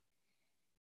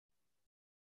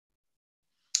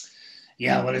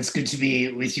Yeah, well, it's good to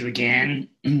be with you again.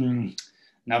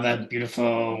 Another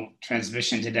beautiful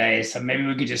transmission today. So maybe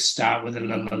we could just start with a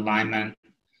little alignment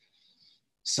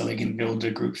so we can build a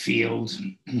group field.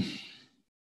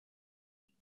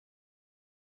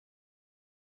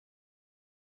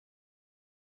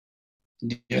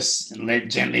 Just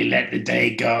gently let the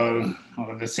day go,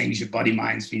 all of the things your body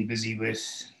mind's been busy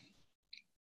with.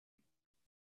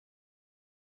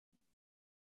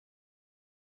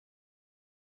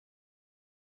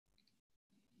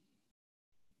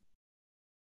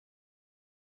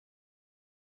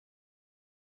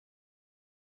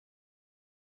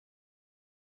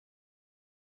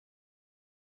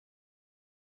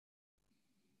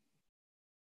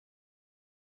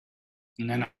 And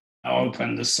then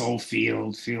open the soul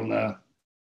field, feel the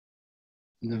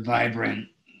vibrant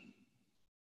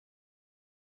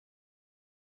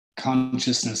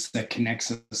consciousness that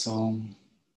connects us all.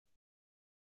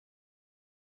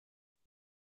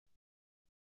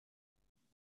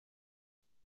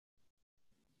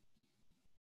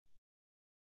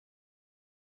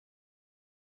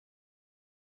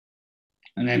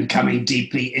 And then coming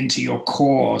deeply into your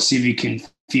core, see if you can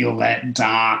feel that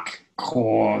dark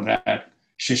core, that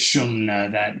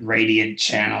Shishumna, that radiant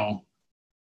channel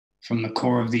from the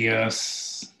core of the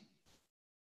earth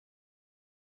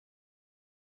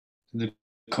to the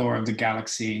core of the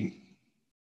galaxy.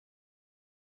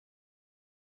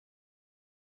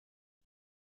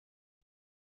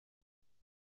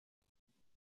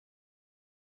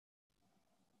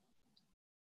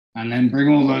 And then bring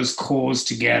all those cores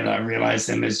together, realize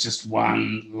them as just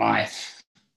one life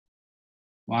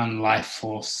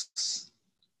force.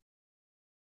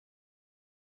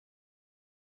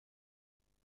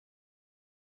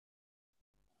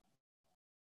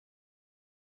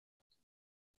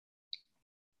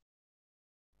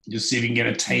 Just see if you can get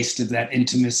a taste of that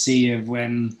intimacy of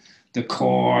when the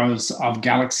cores of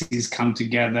galaxies come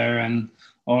together and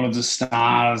all of the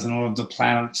stars and all of the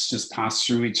planets just pass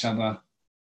through each other.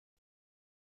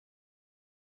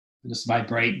 Just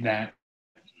vibrate that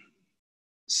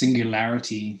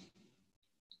singularity.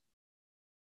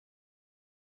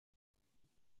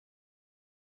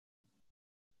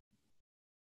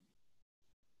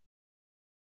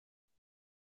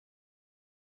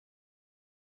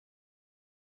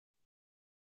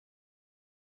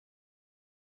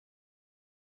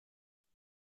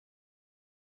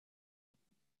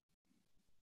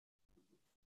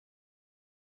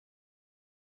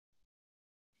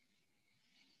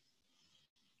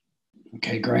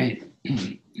 Okay, great.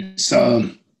 So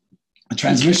the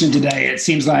transmission today, it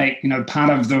seems like,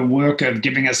 part of the work of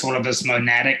giving us all of this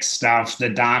monadic stuff, the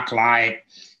dark light,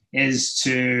 is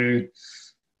to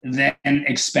then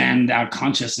expand our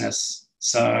consciousness.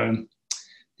 So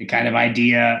the kind of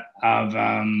idea of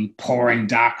pouring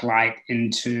dark light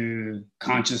into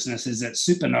consciousness is that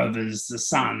supernovas the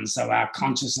sun, so our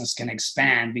consciousness can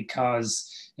expand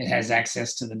because it has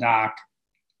access to the dark.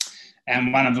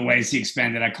 And one of the ways he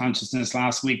expanded our consciousness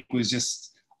last week was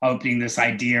just opening this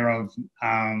idea of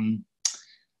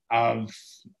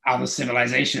other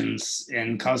civilizations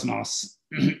in cosmos.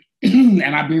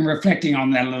 And I've been reflecting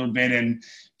on that a little bit and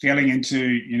feeling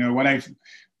into, what a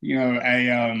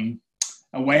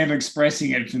way of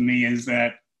expressing it for me is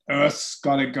that Earth's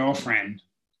got a girlfriend.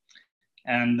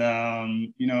 And,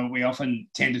 we often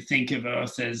tend to think of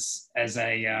Earth as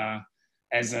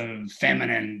a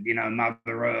feminine,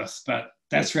 Mother Earth, but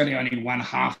that's really only one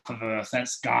half of Earth.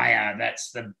 That's Gaia.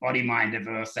 That's the body mind of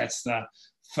Earth. That's the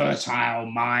fertile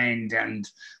mind and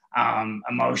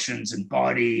emotions and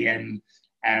body and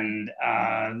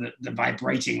the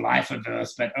vibrating life of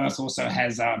Earth. But Earth also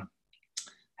has a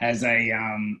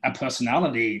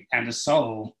personality and a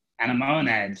soul and a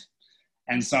monad.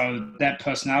 And so that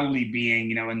personality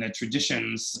being, in the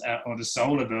traditions or the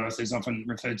soul of Earth is often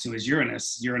referred to as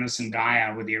Uranus. Uranus and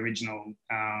Gaia were the original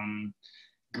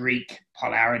Greek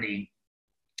polarity.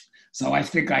 So I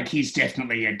think like he's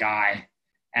definitely a guy,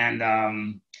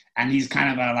 and he's kind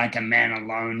of like a man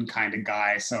alone kind of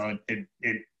guy. So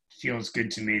it feels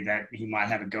good to me that he might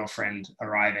have a girlfriend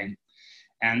arriving.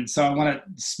 And so I want to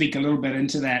speak a little bit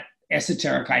into that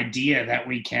esoteric idea that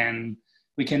we can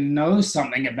know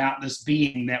something about this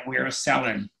being that we're a cell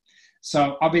in.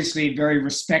 So obviously very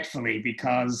respectfully,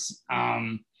 because,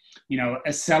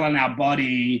 a cell in our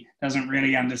body doesn't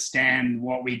really understand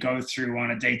what we go through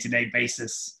on a day-to-day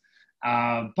basis.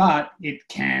 But it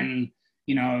can,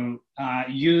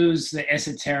 use the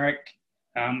esoteric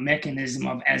mechanism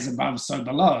of as above, so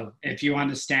below. If you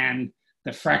understand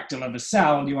the fractal of a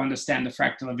cell, you understand the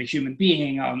fractal of a human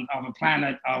being, of a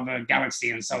planet, of a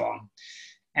galaxy, and so on.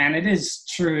 And it is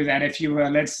true that if you were,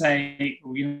 let's say,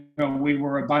 we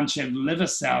were a bunch of liver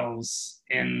cells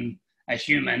in a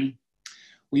human,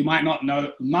 we might not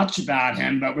know much about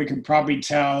him, but we could probably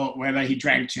tell whether he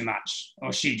drank too much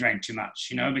or she drank too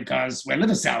much, because we're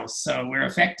liver cells, so we're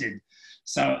affected.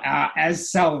 So as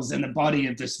cells in the body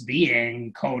of this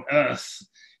being called Earth,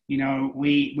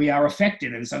 we are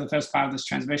affected. And so the first part of this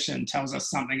transmission tells us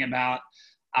something about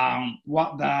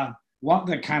what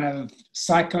the kind of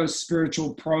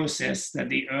psycho-spiritual process that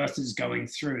the Earth is going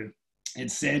through.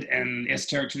 It's said in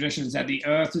esoteric traditions that the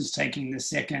Earth is taking the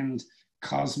second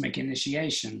cosmic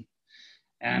initiation.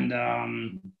 And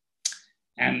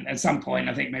at some point,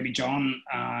 I think maybe John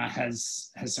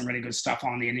has some really good stuff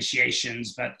on the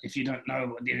initiations, but if you don't know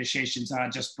what the initiations are,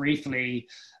 just briefly,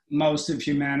 most of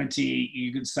humanity,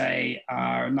 you could say,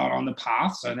 are not on the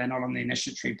path. So they're not on the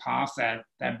initiatory path.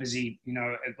 They're busy,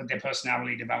 with their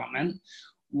personality development.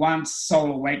 Once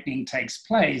soul awakening takes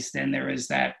place, then there is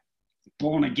that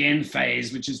born again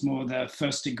phase, which is more the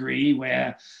first degree,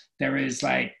 where there is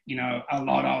a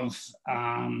lot of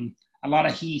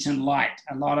heat and light,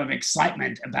 a lot of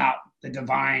excitement about the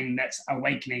divine that's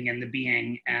awakening in the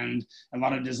being, and a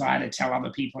lot of desire to tell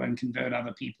other people and convert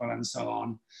other people and so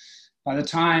on. By the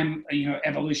time,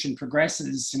 evolution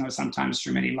progresses, sometimes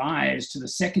through many lives, to the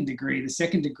second degree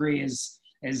is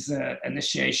the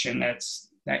initiation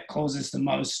that causes the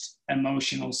most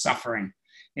emotional suffering.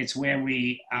 It's where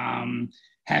we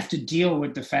have to deal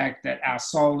with the fact that our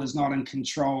soul is not in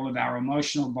control of our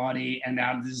emotional body, and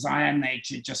our desire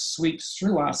nature just sweeps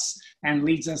through us and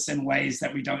leads us in ways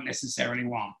that we don't necessarily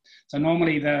want. So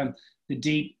normally the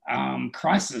deep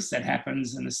crisis that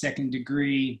happens in the second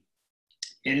degree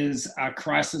is a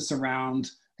crisis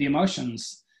around the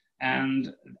emotions,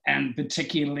 and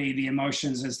particularly the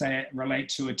emotions as they relate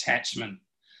to attachment.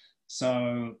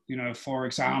 So, for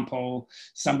example,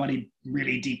 somebody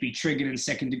really deeply triggered in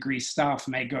second degree stuff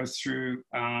may go through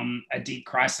a deep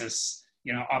crisis,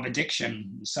 of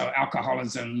addiction. So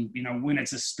alcoholism, when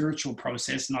it's a spiritual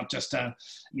process, not just a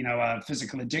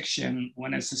physical addiction,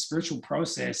 when it's a spiritual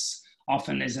process,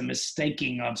 often there's a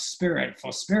mistaking of spirit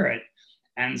for spirit.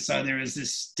 And so there is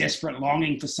this desperate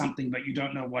longing for something, but you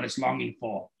don't know what it's longing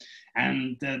for.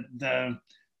 And the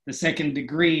second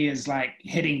degree is like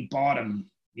hitting bottom.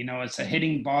 It's a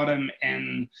hitting bottom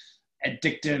in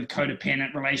addictive,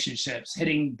 codependent relationships,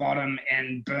 hitting bottom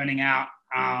in burning out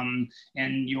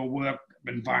in your work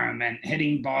environment,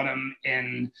 hitting bottom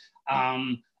in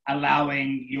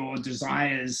allowing your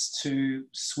desires to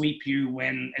sweep you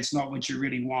when it's not what you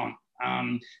really want.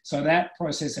 So that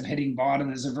process of hitting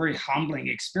bottom is a very humbling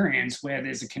experience, where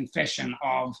there's a confession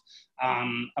of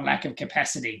a lack of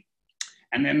capacity.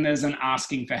 And then there's an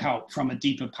asking for help from a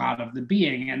deeper part of the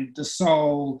being, and the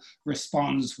soul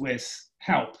responds with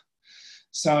help.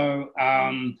 So,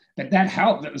 but that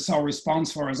help that the soul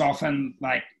responds for is often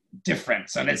different.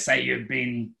 So let's say you've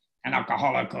been an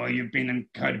alcoholic or you've been in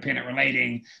codependent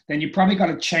relating, then you probably got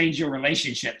to change your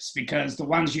relationships, because the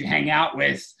ones you hang out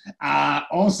with are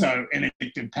also in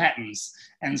addictive patterns.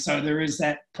 And so there is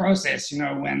that process,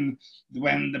 when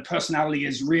the personality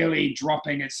is really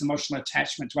dropping its emotional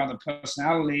attachment to other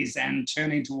personalities and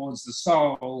turning towards the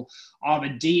soul, of a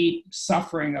deep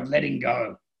suffering of letting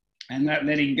go. And that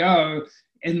letting go,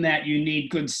 in that you need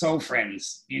good soul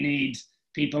friends. You need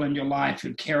people in your life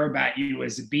who care about you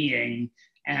as a being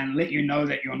and let you know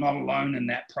that you're not alone in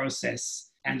that process,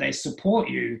 and they support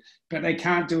you, but they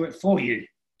can't do it for you.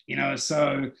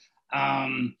 So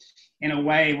in a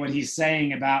way, what he's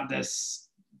saying about this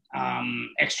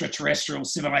extraterrestrial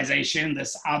civilization,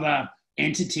 this other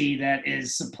entity that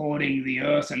is supporting the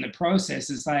Earth and the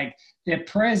process, is their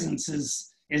presence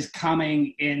is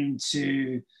coming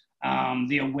into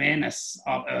the awareness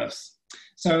of Earth.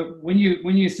 So when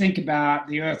you think about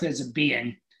the Earth as a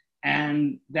being,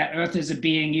 and that Earth is a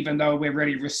being, even though we're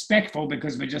really respectful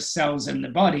because we're just cells in the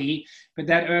body, but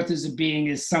that Earth as a being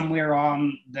is somewhere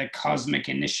on the cosmic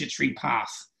initiatory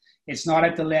path. It's not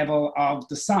at the level of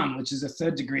the sun, which is a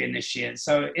third degree initiate.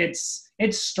 So it's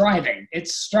striving,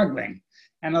 it's struggling.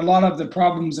 And a lot of the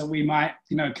problems that we might,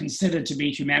 consider to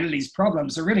be humanity's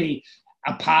problems are really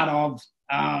a part of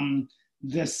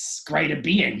this greater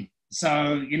being.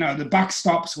 So, the buck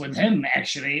stops with him,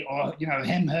 actually, or,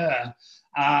 him, her,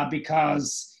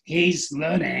 because he's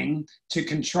learning to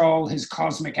control his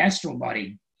cosmic astral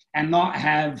body and not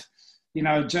have,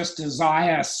 just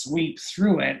desire sweep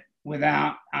through it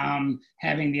without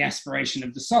having the aspiration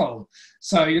of the soul.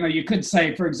 So, you could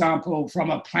say, for example, from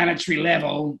a planetary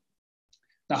level,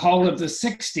 the whole of the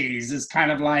 60s is kind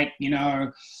of like,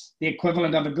 the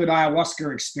equivalent of a good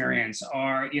ayahuasca experience,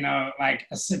 or, you know, like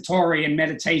a satori in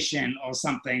meditation or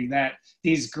something, that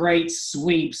these great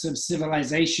sweeps of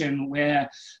civilization where,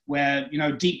 you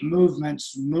know, deep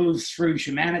movements move through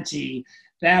humanity,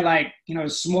 they're like, you know,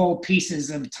 small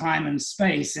pieces of time and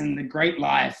space in the great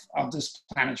life of this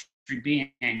planetary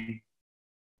being.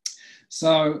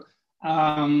 So,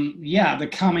 yeah, the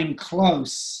coming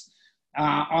close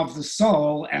of the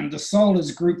soul, and the soul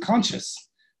is group conscious.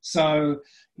 So,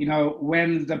 you know,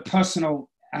 when the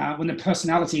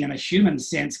personality in a human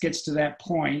sense gets to that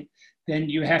point, then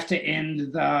you have to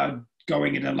end the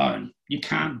going it alone. You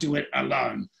can't do it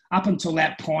alone. Up until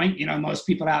that point, you know, most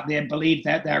people out there believe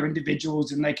that they're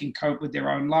individuals and they can cope with their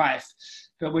own life.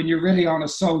 But when you're really on a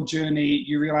soul journey,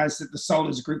 you realize that the soul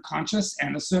is group conscious,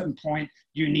 and at a certain point,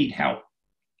 you need help.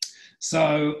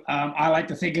 So I like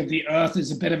to think of the Earth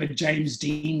as a bit of a James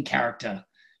Dean character.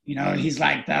 You know, he's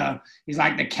like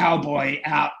the cowboy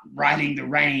out riding the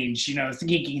range, you know,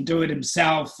 thinking he can do it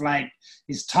himself. Like,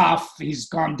 he's tough, he's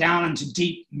gone down into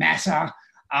deep matter.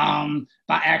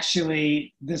 But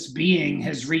actually, this being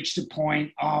has reached a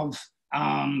point of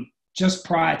just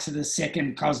prior to the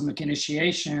second cosmic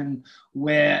initiation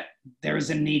where there is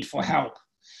a need for help.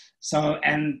 So,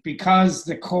 and because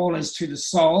the call is to the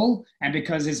soul, and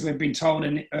because, as we've been told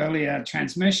in earlier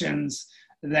transmissions,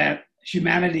 that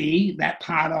humanity, that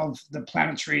part of the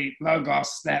planetary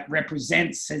logos that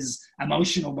represents his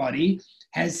emotional body,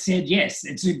 has said yes,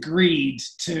 it's agreed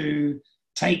to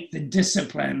take the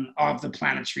discipline of the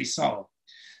planetary soul.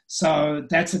 So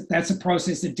that's a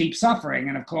process of deep suffering.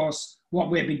 And of course, what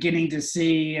we're beginning to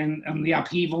see, and the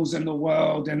upheavals in the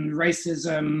world, and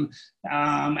racism,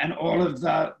 and all of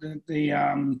the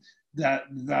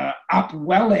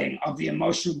upwelling of the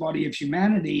emotional body of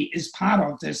humanity is part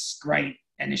of this great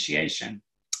initiation.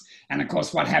 And of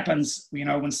course, what happens, you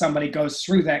know, when somebody goes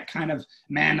through that kind of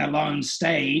man alone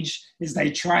stage is they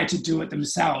try to do it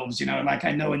themselves. You know, like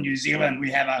I know in New Zealand,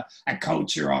 we have a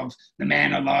culture of the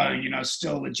man alone, you know,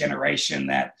 still the generation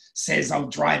that says, I'll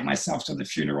drive myself to the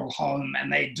funeral home. And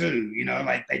they do, you know,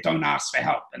 like they don't ask for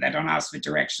help and they don't ask for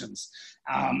directions.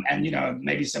 And, you know,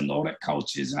 maybe some Nordic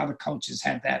cultures and other cultures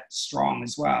have that strong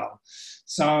as well.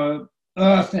 So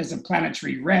Earth, as a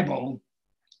planetary rebel,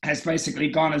 has basically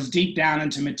gone as deep down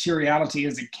into materiality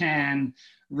as it can,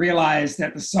 realize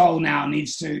that the soul now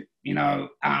needs to, you know,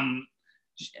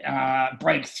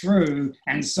 break through,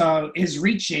 and so is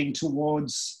reaching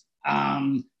towards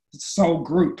soul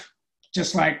group,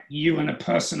 just like you in a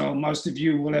personal, most of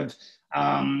you will have,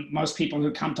 most people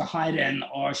who come to Haydn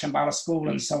or Shambhala School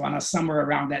and so on are somewhere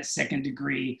around that second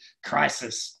degree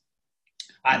crisis,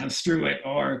 either through it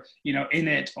or, you know, in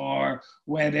it, or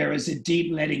where there is a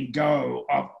deep letting go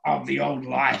of the old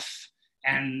life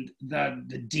and the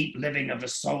deep living of the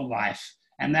soul life.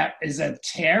 And that is a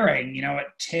tearing, you know, it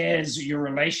tears your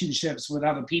relationships with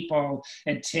other people,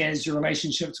 it tears your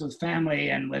relationships with family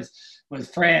and with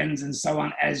friends and so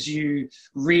on, as you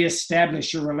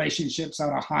reestablish your relationships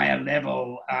at a higher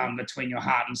level between your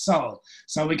heart and soul.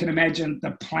 So we can imagine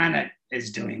the planet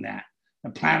is doing that. The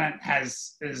planet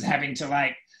is having to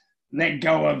like let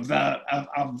go of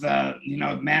the you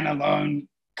know, man alone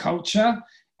culture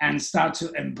and start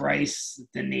to embrace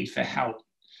the need for help.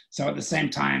 So at the same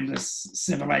time, this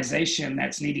civilization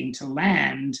that's needing to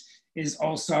land is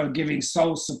also giving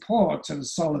soul support to the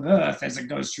soul of Earth as it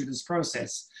goes through this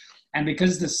process. And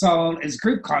because the soul is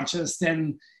group conscious,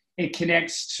 then it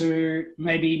connects to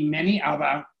maybe many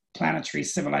other planetary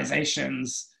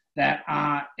civilizations that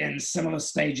are in similar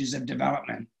stages of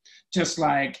development. Just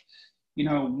like, you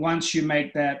know, once you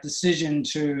make that decision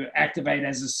to activate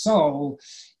as a soul,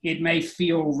 it may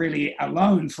feel really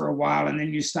alone for a while, and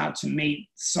then you start to meet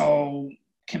soul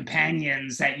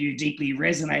companions that you deeply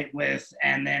resonate with,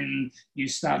 and then you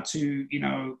start to, you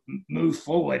know, move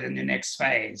forward in the next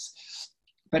phase.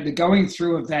 But the going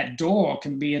through of that door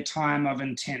can be a time of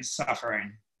intense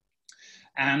suffering.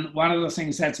 And one of the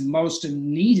things that's most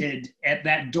needed at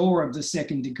that door of the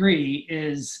second degree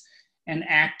is an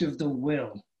act of the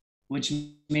will, which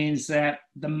means that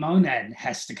the monad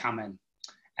has to come in.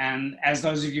 And as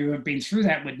those of you who have been through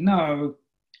that would know,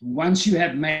 once you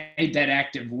have made that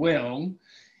act of will,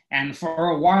 and for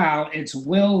a while it's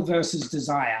will versus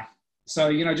desire. So,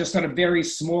 you know, just at a very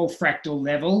small fractal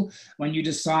level, when you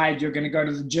decide you're going to go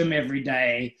to the gym every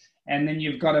day, and then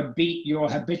you've got to beat your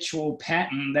habitual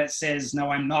pattern that says,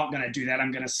 no, I'm not going to do that.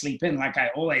 I'm going to sleep in like I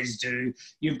always do.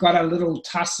 You've got a little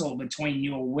tussle between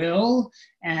your will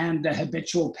and the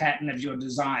habitual pattern of your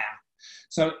desire.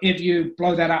 So if you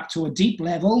blow that up to a deep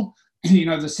level, you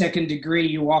know, the second degree,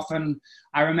 you often,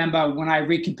 I remember when I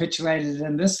recapitulated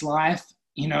in this life,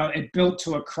 it built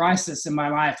to a crisis in my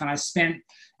life. And I spent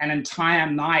an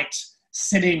entire night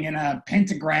sitting in a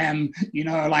pentagram,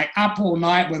 like up all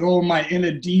night with all my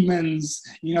inner demons,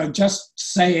 just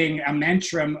saying a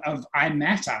mantra of I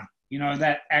matter,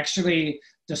 that actually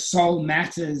the soul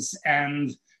matters,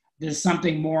 and there's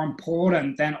something more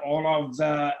important than all of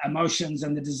the emotions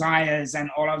and the desires and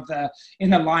all of the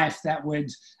inner life that would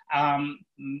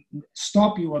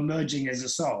stop you emerging as a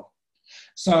soul.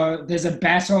 So there's a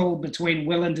battle between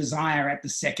will and desire at the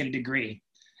second degree.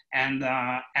 And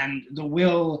the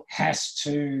will has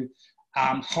to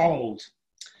hold.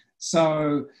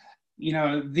 So,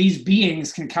 these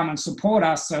beings can come and support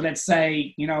us. So let's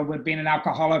say, we've been an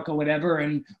alcoholic or whatever,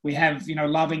 and we have,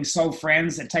 loving soul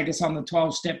friends that take us on the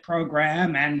 12-step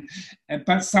program.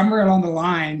 But somewhere along the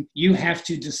line, you have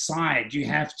to decide, you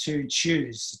have to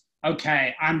choose,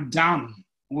 okay, I'm done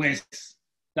with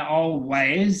the old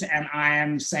ways, and I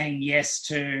am saying yes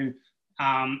to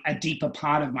a deeper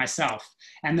part of myself.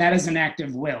 And that is an act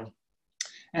of will.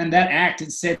 And that act,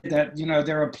 it said that,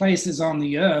 there are places on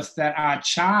the earth that are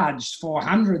charged for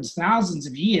hundreds, thousands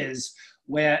of years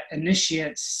where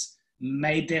initiates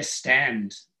made their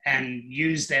stand and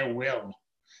used their will.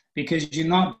 Because you're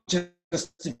not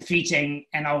just defeating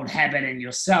an old habit in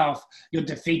yourself, you're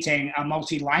defeating a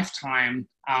multi-lifetime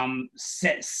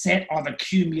set of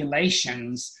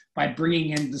accumulations by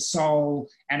bringing in the soul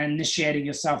and initiating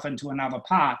yourself into another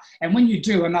part. And when you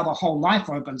do, another whole life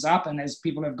opens up. And as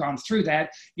people have gone through that,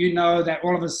 that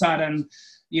all of a sudden,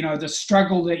 the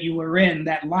struggle that you were in,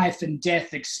 that life and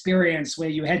death experience where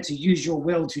you had to use your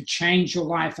will to change your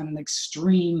life in an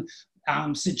extreme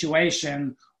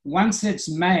situation, once it's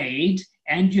made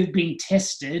and you've been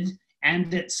tested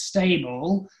and it's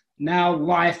stable, now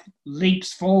life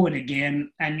leaps forward again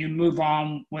and you move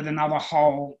on with another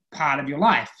whole part of your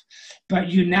life. But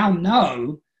you now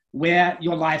know where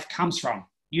your life comes from.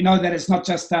 You know that it's not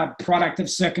just a product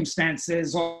of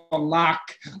circumstances or luck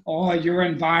or your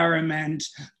environment.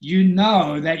 You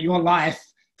know that your life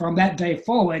from that day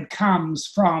forward comes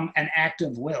from an act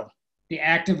of will. The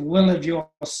act of will of your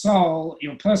soul,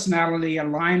 your personality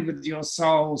aligned with your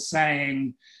soul,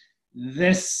 saying,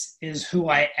 this is who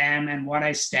I am and what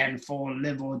I stand for,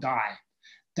 live or die.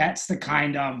 That's the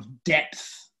kind of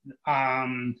depth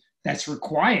that's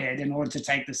required in order to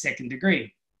take the second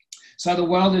degree. So the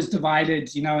world is divided,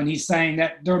 and he's saying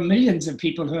that there are millions of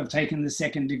people who have taken the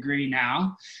second degree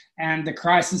now. And the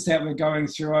crisis that we're going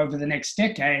through over the next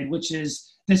decade, which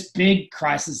is this big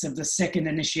crisis of the second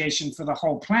initiation for the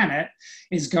whole planet,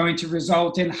 is going to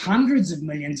result in hundreds of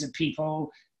millions of people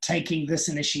taking this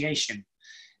initiation.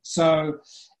 So,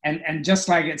 and just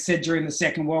like it said during the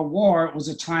Second World War, it was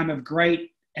a time of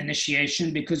great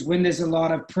initiation, because when there's a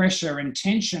lot of pressure and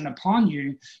tension upon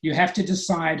you, you have to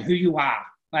decide who you are.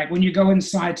 Like when you go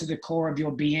inside to the core of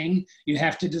your being, you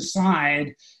have to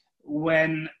decide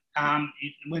when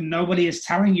nobody is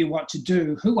telling you what to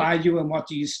do, who are you and what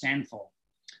do you stand for?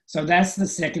 So that's the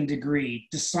second degree,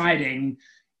 deciding,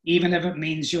 even if it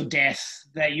means your death,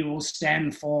 that you will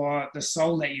stand for the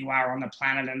soul that you are on the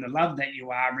planet and the love that you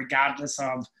are, regardless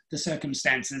of the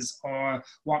circumstances or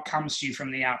what comes to you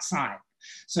from the outside.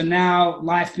 So now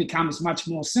life becomes much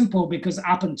more simple, because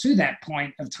up until that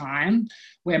point of time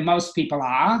where most people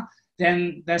are,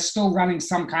 then they're still running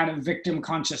some kind of victim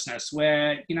consciousness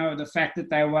where, the fact that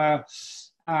they were,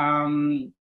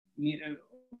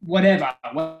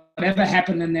 whatever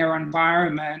happened in their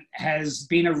environment has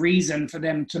been a reason for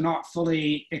them to not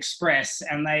fully express,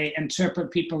 and they interpret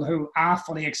people who are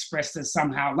fully expressed as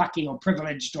somehow lucky or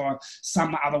privileged or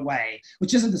some other way,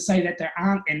 which isn't to say that there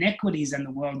aren't inequities in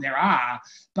the world. There are,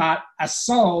 but a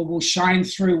soul will shine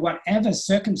through whatever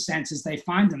circumstances they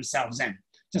find themselves in.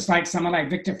 Just like someone like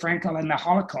Viktor Frankl in the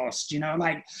Holocaust,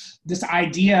 like this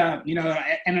idea,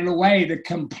 and in a way, the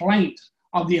complaint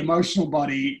of the emotional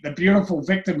body, the beautiful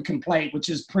victim complaint, which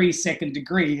is pre-second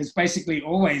degree, is basically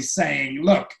always saying,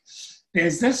 look,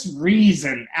 there's this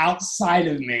reason outside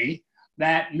of me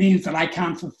that means that I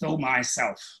can't fulfill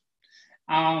myself.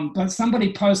 But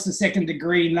somebody post the second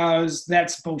degree knows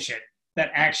that's bullshit,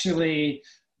 that actually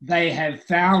they have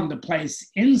found a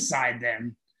place inside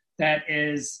them that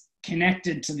is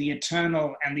connected to the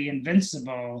eternal and the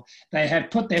invincible. They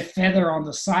have put their feather on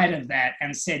the side of that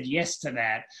and said yes to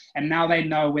that. And now they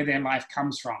know where their life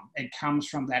comes from. It comes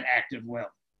from that act of will.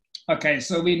 Okay,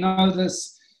 so we know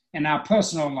this in our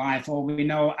personal life, or we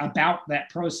know about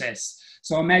that process.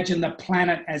 So imagine the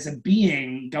planet as a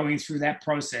being going through that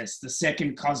process, the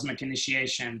second cosmic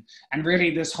initiation. And really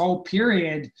this whole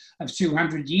period of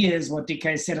 200 years, what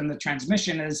DK said in the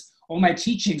transmission is, all my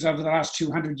teachings over the last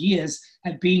 200 years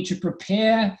have been to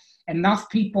prepare enough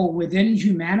people within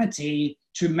humanity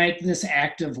to make this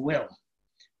act of will.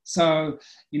 So,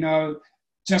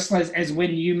 just as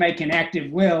when you make an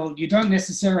active will, you don't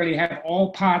necessarily have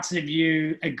all parts of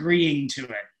you agreeing to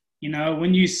it.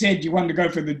 When you said you wanted to go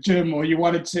for the gym, or you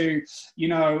wanted to,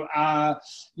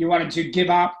 give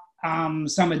up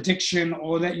some addiction,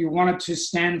 or that you wanted to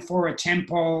stand for a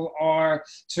temple, or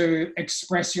to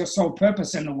express your sole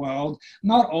purpose in the world,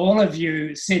 not all of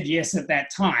you said yes at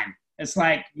that time. It's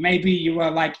like maybe you were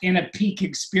like in a peak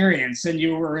experience and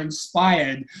you were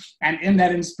inspired, and in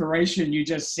that inspiration you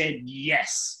just said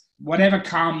yes. Whatever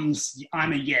comes,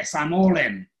 I'm a yes, I'm all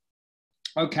in.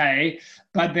 Okay,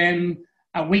 but then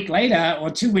a week later,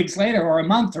 or 2 weeks later, or a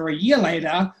month, or a year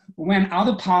later, when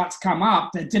other parts come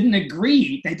up that didn't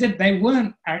agree, they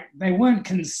weren't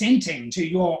consenting to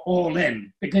your all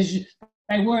in, because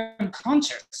they weren't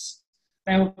conscious.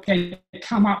 They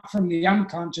come up from the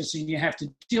unconscious, and you have to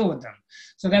deal with them.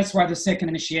 So that's why the second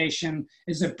initiation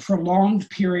is a prolonged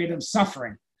period of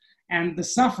suffering. And the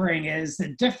suffering is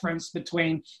the difference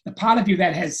between the part of you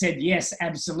that has said yes,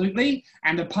 absolutely,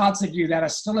 and the parts of you that are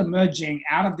still emerging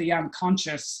out of the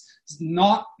unconscious,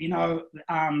 not,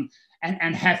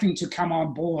 and having to come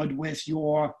on board with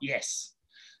your yes.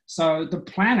 So the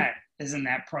planet is in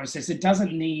that process. It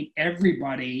doesn't need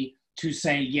everybody to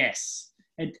say yes.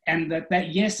 And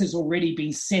that yes has already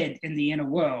been said in the inner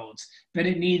world, but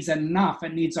it needs enough.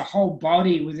 It needs a whole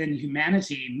body within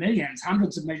humanity, millions,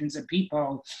 hundreds of millions of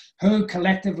people who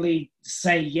collectively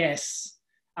say yes,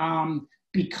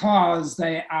 because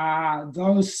they are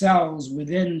those cells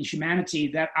within humanity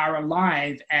that are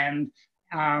alive and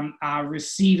are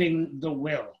receiving the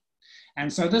will.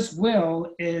 And so this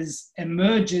will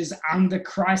emerges under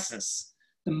crisis.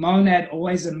 The monad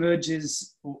always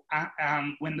emerges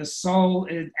when the soul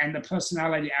and the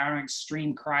personality are in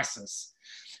extreme crisis.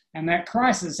 And that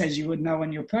crisis, as you would know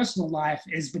in your personal life,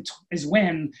 is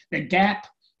when the gap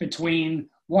between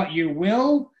what you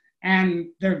will and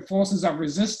the forces of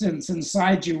resistance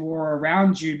inside you or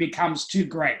around you becomes too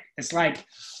great. It's like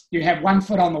you have 1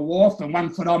 foot on the wharf and 1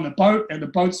 foot on the boat, and the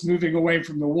boat's moving away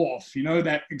from the wharf.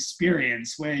 That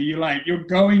experience where you're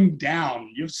going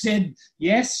down. You've said,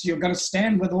 yes, you're going to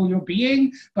stand with all your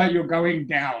being, but you're going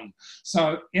down.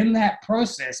 So in that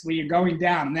process where you're going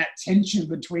down, and that tension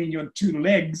between your two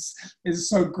legs is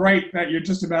so great that you're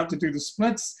just about to do the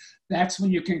splits, that's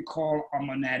when you can call on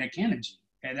monadic energy.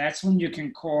 Okay, that's when you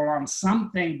can call on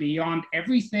something beyond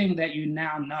everything that you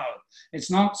now know. It's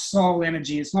not soul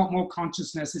energy. It's not more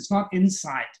consciousness. It's not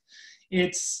insight.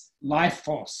 It's life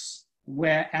force.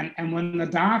 And when the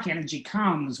dark energy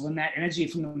comes, when that energy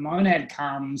from the monad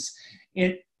comes,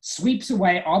 it sweeps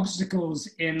away obstacles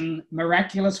in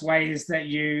miraculous ways that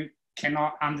you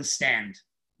cannot understand.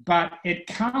 But it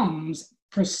comes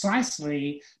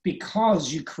precisely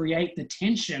because you create the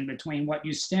tension between what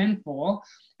you stand for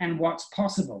and what's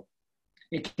possible.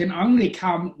 It can only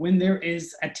come when there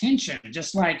is a tension,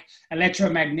 just like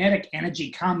electromagnetic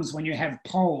energy comes when you have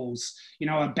poles,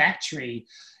 a battery.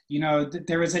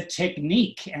 There is a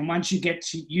technique, and once you get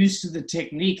used to the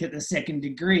technique at the second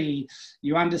degree,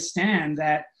 you understand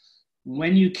that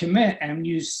when you commit and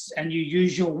you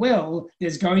use your will,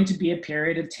 there's going to be a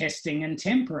period of testing and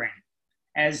tempering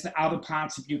as the other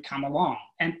parts of you come along.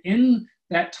 And in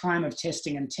that time of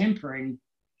testing and tempering,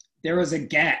 there is a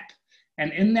gap.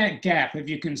 And in that gap, if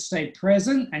you can stay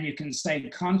present and you can stay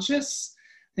conscious,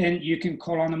 then you can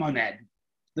call on the monad.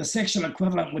 The sexual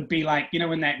equivalent would be like,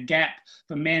 in that gap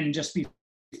for men just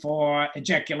before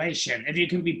ejaculation. If you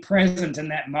can be present in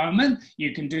that moment,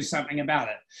 you can do something about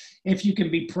it. If you can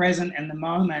be present in the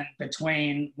moment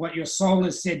between what your soul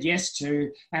has said yes to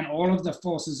and all of the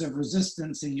forces of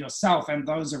resistance in yourself and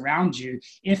those around you,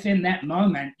 if in that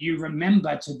moment you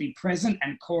remember to be present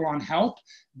and call on help,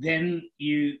 then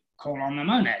you call on the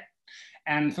monad.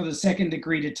 And for the second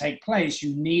degree to take place,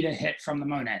 you need a hit from the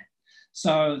monad.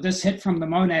 So this hit from the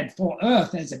monad for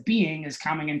Earth as a being is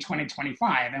coming in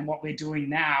 2025. And what we're doing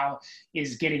now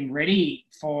is getting ready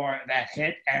for that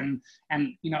hit and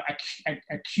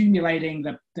accumulating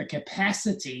the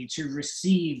capacity to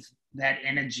receive that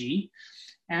energy,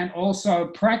 and also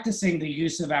practicing the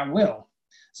use of our will.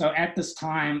 So at this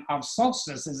time of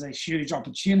solstice is a huge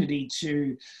opportunity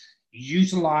to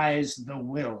utilize the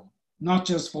will, not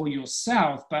just for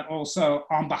yourself, but also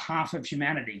on behalf of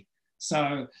humanity.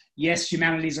 So yes,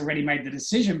 humanity's already made the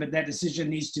decision, but that decision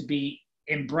needs to be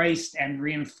embraced and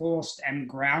reinforced and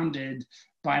grounded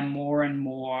by more and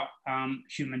more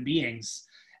human beings.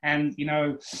 And,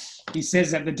 he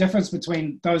says that the difference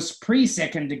between those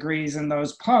pre-second degrees and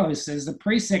those post is the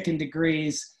pre-second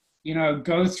degrees,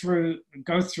 go through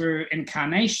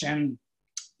incarnation,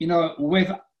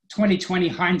 with 20/20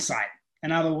 hindsight.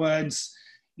 In other words,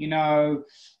 you know,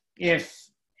 if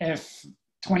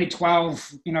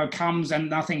 2012, comes and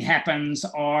nothing happens,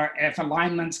 or if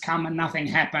alignments come and nothing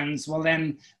happens, well,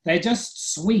 then they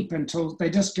just sweep until they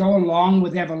just go along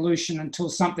with evolution until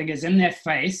something is in their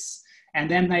face. And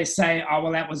then they say, oh,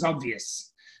 well, that was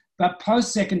obvious. But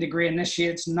post-second degree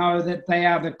initiates know that they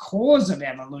are the cause of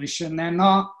evolution. They're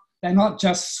not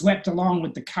just swept along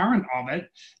with the current of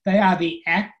it. They are the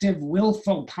active,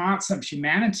 willful parts of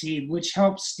humanity which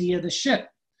help steer the ship.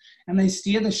 And they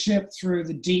steer the ship through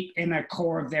the deep inner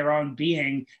core of their own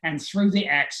being and through the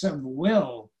acts of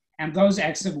will. And those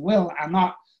acts of will are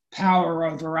not power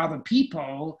over other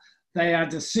people. They are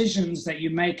decisions that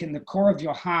you make in the core of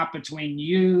your heart between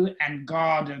you and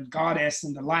God and Goddess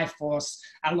and the life force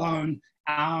alone,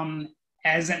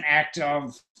 as an act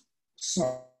of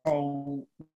soul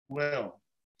will.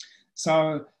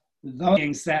 So those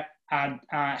things that are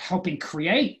helping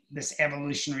create this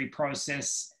evolutionary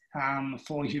process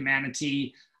for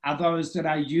humanity are those that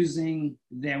are using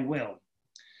their will.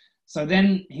 So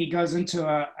then he goes into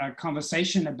a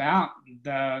conversation about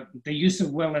the use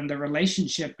of will and the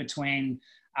relationship between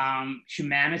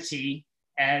humanity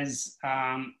as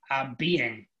a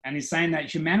being. And he's saying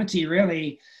that humanity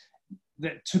really,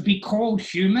 that to be called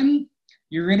human,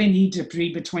 you really need to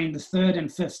be between the third and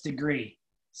fifth degree.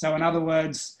 So in other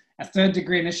words, a third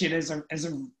degree initiate is a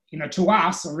to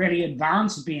us, a really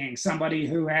advanced being, somebody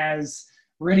who has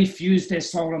really fused their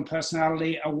soul and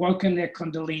personality, awoken their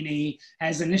kundalini,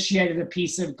 has initiated a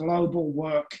piece of global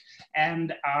work,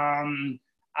 and are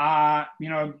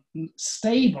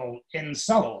stable in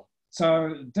soul.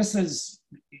 So this is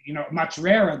much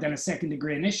rarer than a second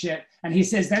degree initiate. And he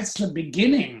says that's the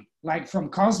beginning, like from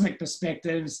cosmic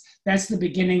perspectives, that's the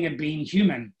beginning of being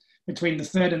human. Between the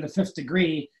third and the fifth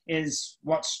degree is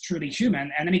what's truly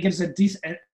human. And then he gives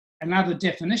another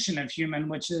definition of human,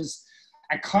 which is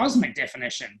a cosmic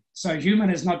definition. So human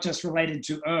is not just related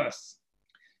to Earth.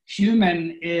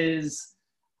 Human is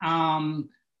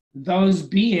those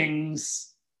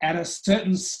beings at a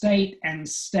certain state and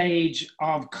stage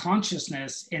of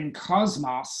consciousness in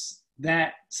cosmos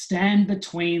that stand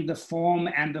between the form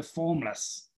and the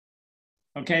formless.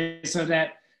 Okay, so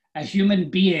that a human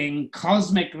being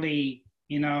cosmically,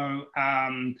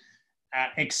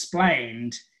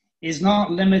 explained, is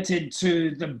not limited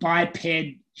to the biped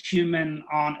human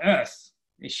on Earth.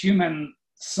 A human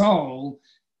soul,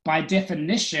 by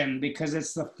definition, because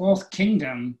it's the fourth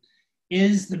kingdom,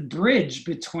 is the bridge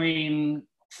between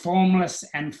formless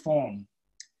and form.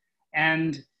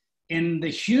 And in the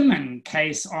human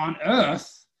case on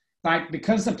Earth, like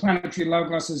because the planetary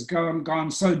logos has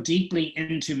gone so deeply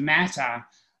into matter,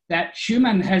 that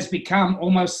human has become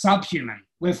almost subhuman.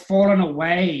 We've fallen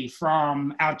away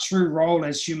from our true role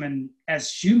as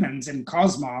humans in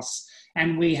cosmos,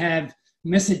 and we have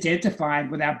misidentified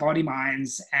with our body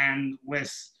minds and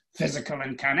with physical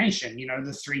incarnation,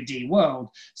 the 3D world.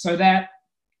 So that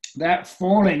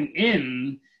falling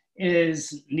in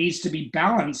needs to be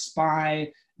balanced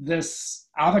by this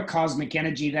other cosmic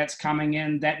energy that's coming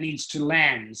in that needs to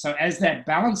land. So as that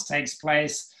balance takes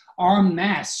place, en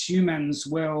masse, humans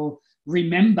will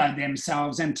remember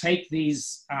themselves and take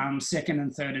these second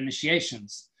and third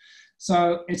initiations.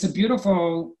 So it's a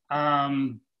beautiful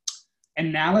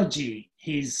analogy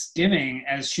he's giving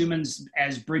as humans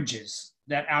as bridges,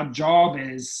 that our job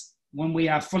is, when we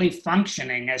are fully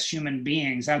functioning as human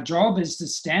beings, our job is to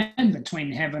stand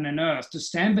between heaven and earth, to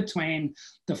stand between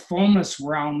the formless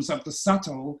realms of the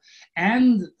subtle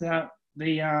and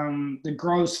the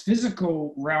gross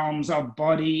physical realms of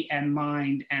body and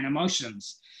mind and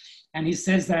emotions. And he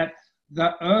says that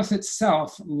the earth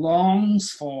itself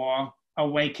longs for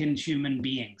awakened human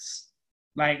beings.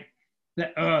 Like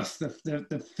the earth,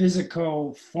 the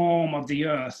physical form of the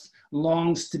earth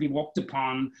longs to be walked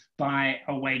upon by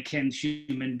awakened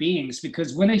human beings,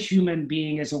 because when a human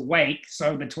being is awake,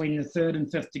 so between the third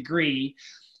and fifth degree,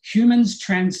 humans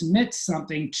transmit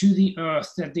something to the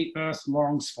earth that the earth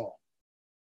longs for.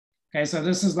 Okay, so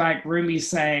this is like Rumi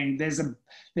saying, there's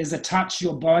a touch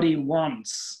your body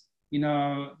wants,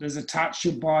 there's a touch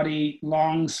your body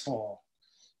longs for.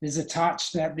 There's a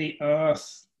touch that the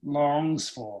earth longs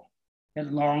for.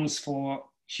 It longs for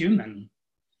human.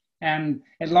 And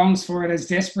it longs for it as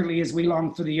desperately as we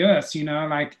long for the earth,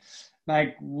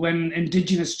 like when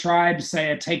indigenous tribes,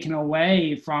 say, are taken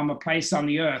away from a place on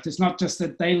the earth, it's not just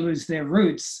that they lose their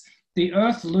roots, the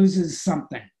earth loses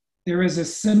something. There is a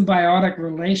symbiotic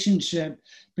relationship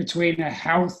between a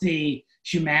healthy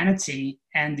humanity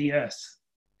and the earth.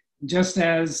 Just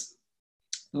as,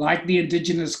 like the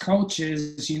indigenous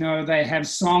cultures, they have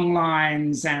song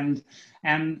lines and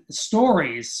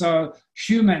stories. So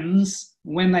humans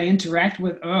when they interact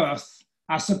with Earth,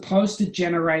 are supposed to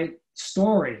generate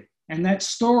story. And that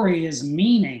story is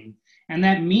meaning. And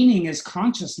that meaning is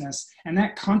consciousness. And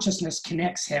that consciousness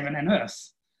connects heaven and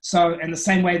earth. So in the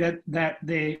same way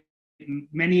that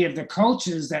many of the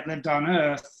cultures that lived on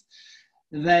Earth,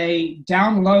 they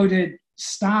downloaded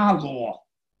star law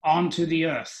onto the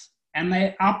Earth. And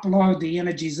they upload the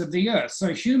energies of the Earth.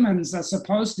 So humans are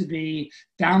supposed to be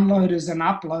downloaders and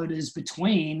uploaders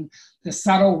between the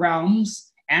subtle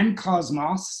realms and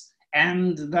cosmos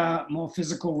and the more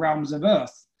physical realms of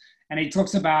Earth. And he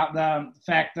talks about the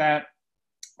fact that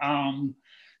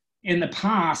in the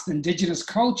past, indigenous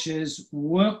cultures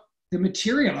worked the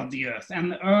material of the Earth, and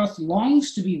the Earth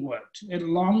longs to be worked. It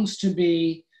longs to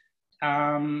be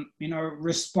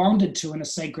responded to in a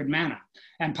sacred manner.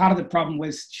 And part of the problem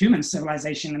with human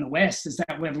civilization in the West is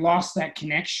that we've lost that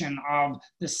connection of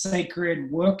the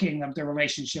sacred working of the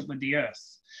relationship with the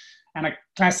Earth. And a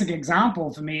classic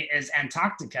example for me is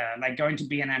Antarctica, like going to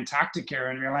be in Antarctica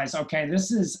and realize, okay,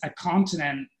 this is a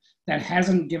continent that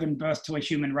hasn't given birth to a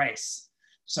human race.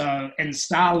 So in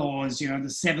Star Wars, the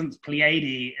seventh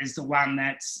Pleiade is the one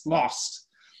that's lost.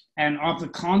 And of the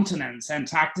continents,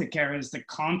 Antarctica is the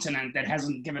continent that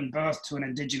hasn't given birth to an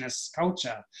indigenous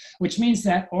culture, which means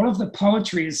that all of the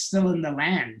poetry is still in the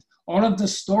land. All of the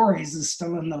stories is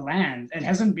still in the land. It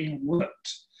hasn't been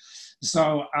worked.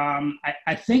 So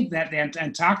I think that the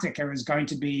Antarctica is going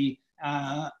to be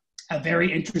a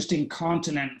very interesting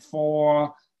continent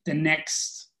for the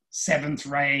next seventh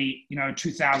ray,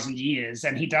 2,000 years.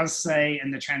 And he does say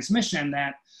in the transmission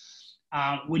that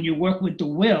when you work with the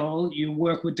will, you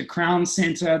work with the crown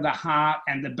center, the heart,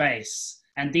 and the base.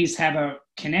 And these have a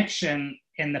connection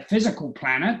in the physical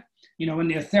planet. In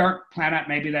the etheric planet,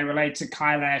 maybe they relate to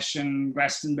Kailash and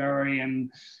Glastonbury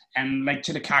and Lake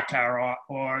Titicaca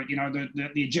or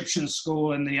the Egyptian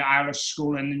school and the Irish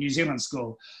school and the New Zealand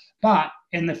school. But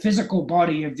in the physical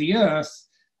body of the Earth,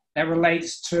 that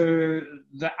relates to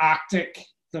the Arctic,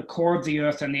 the core of the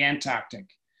Earth, and the Antarctic.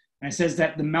 And it says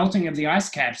that the melting of the ice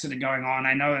caps that are going on,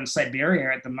 I know in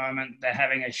Siberia at the moment, they're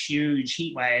having a huge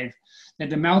heat wave, that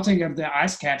the melting of the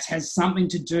ice caps has something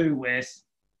to do with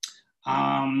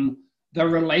the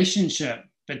relationship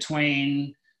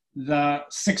between the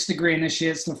 6th degree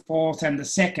initiates, the 4th, and the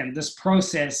 2nd. This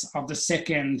process of the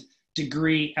 2nd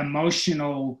degree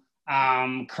emotional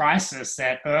crisis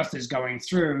that Earth is going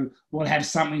through will have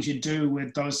something to do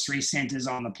with those 3 centers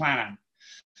on the planet,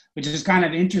 which is kind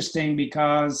of interesting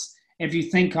because if you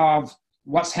think of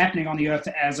what's happening on the Earth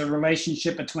as a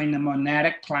relationship between the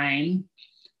monadic plane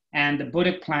and the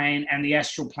Buddhic plane and the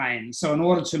astral plane. So in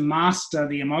order to master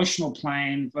the emotional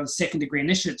plane for 2nd degree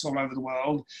initiates all over the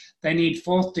world, they need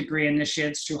 4th degree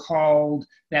initiates to hold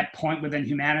that point within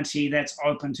humanity that's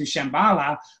open to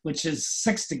Shambhala, which is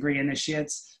 6th degree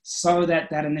initiates, so that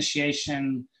that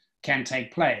initiation can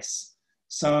take place.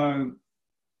 So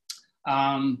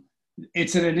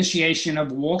it's an initiation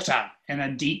of water in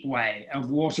a deep way, of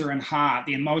water and heart.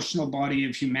 The emotional body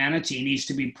of humanity needs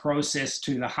to be processed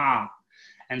to the heart.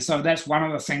 And so that's one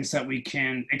of the things that we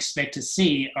can expect to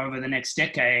see over the next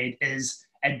decade is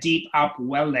a deep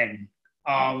upwelling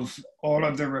of all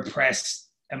of the repressed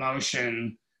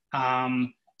emotion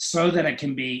so that it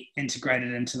can be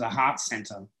integrated into the heart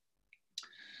center.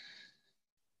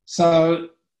 So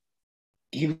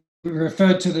he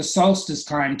referred to the solstice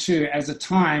time too as a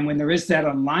time when there is that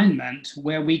alignment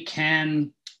where we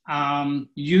can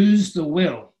use the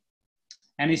will.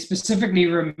 And he specifically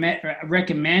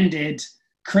recommended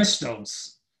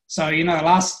crystals. So,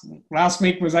 last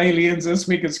week was aliens, this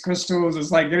week it's crystals. It's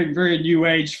like getting very new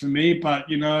age for me, but,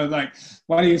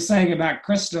 what he was saying about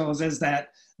crystals is that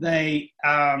they're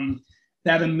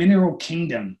a mineral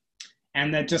kingdom,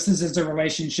 and that just as there's a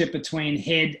relationship between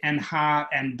head and heart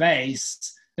and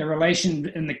base, the relation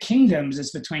in the kingdoms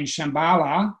is between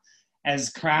Shambhala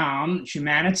as crown,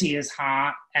 humanity as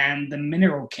heart, and the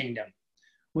mineral kingdom,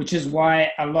 which is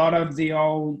why a lot of the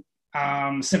old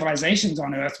civilizations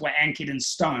on Earth were anchored in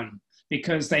stone,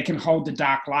 because they can hold the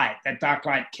dark light. That dark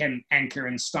light can anchor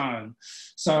in stone.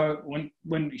 So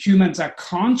when humans are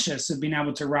conscious of being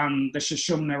able to run the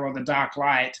Sushumna or the dark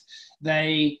light,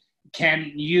 they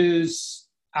can use,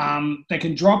 they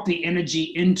can drop the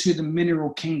energy into the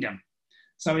mineral kingdom.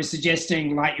 So he's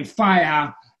suggesting light your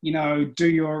fire, do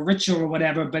your ritual or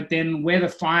whatever, but then where the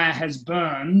fire has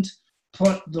burned,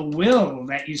 put the will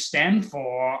that you stand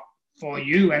for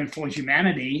you and for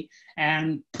humanity,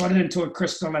 and put it into a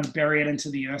crystal and bury it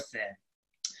into the earth there.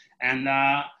 And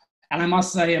I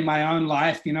must say in my own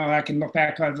life, I can look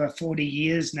back over 40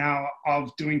 years now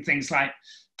of doing things like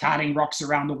carting rocks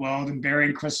around the world and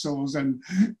burying crystals. And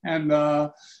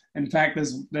in fact,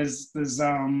 there's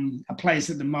a place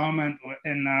at the moment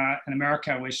in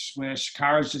America where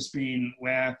Shakara's just been,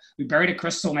 where we buried a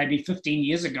crystal maybe 15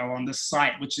 years ago on this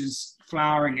site, which is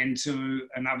flowering into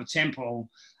another temple,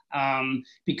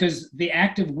 because the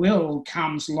act of will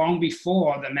comes long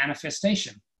before the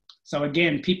manifestation. So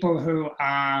again, people who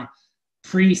are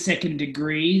pre-second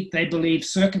degree, they believe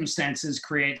circumstances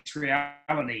create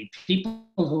reality. People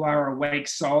who are awake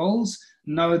souls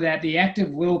know that the act of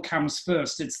will comes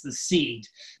first. It's the seed.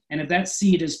 And if that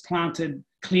seed is planted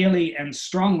clearly and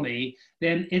strongly,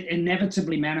 then it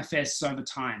inevitably manifests over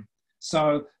time.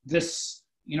 So this,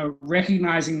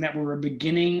 recognizing that we're a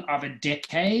beginning of a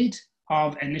decade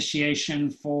of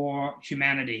initiation for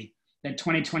humanity, that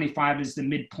 2025 is the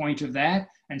midpoint of that.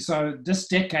 And so this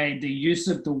decade, the use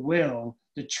of the will,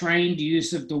 the trained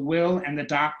use of the will and the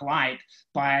dark light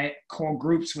by core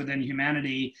groups within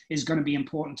humanity is going to be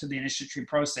important to the initiatory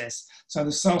process. So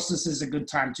the solstice is a good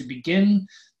time to begin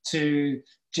to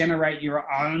generate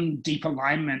your own deep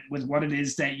alignment with what it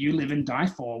is that you live and die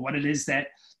for, what it is that,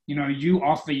 you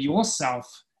offer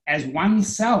yourself as one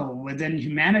cell within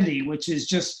humanity, which is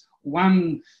just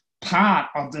one part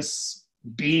of this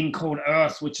being called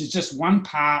Earth, which is just one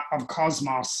part of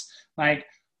cosmos. Like,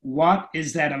 what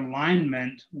is that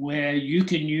alignment where you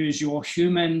can use your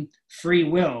human free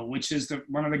will, which is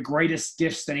one of the greatest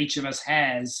gifts that each of us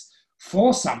has,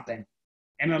 for something,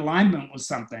 in alignment with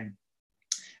something.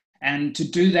 And to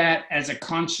do that as a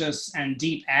conscious and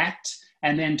deep act,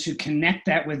 and then to connect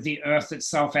that with the earth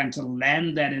itself and to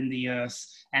land that in the earth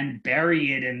and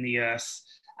bury it in the earth,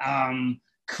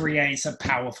 creates a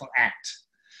powerful act.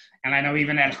 And I know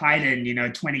even at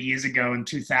Haydn, 20 years ago in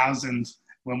 2000,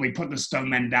 when we put the stone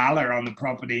mandala on the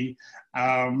property,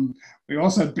 we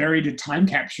also buried a time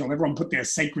capsule. Everyone put their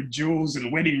sacred jewels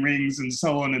and wedding rings and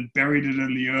so on and buried it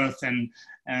in the earth. And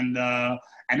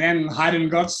then Haydn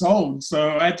got sold.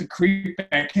 So I had to creep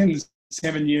back in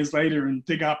 7 years later and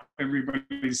dig up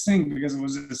everybody's thing, because it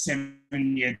was a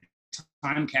 7-year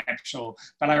time capsule.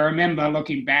 But I remember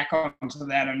looking back onto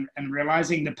that and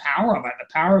realizing the power of it,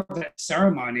 the power of that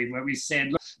ceremony where we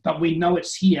said, look, but we know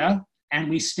it's here and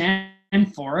we stand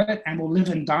for it and we'll live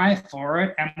and die for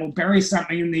it, and we'll bury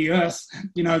something in the earth,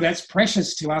 that's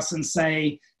precious to us, and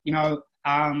say,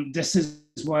 this is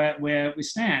where we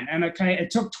stand. And okay, it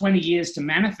took 20 years to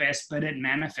manifest, but it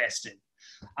manifested.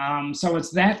 So it's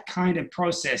that kind of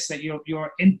process that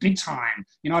you're in big time.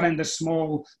 You're not in the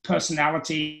small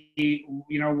personality,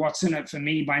 what's in it for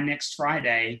me by next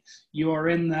Friday. You're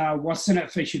in the what's in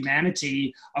it for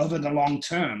humanity over the long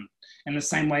term. In the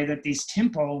same way that these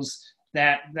temples,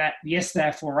 that yes,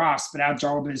 they're for us, but our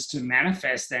job is to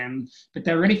manifest them, but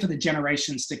they're ready for the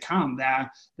generations to come.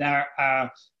 They're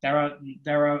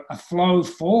a flow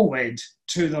forward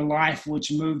to the life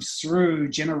which moves through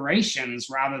generations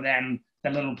rather than the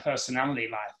little personality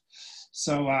life.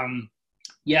 So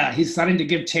he's starting to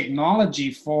give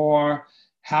technology for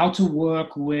how to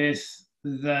work with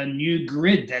the new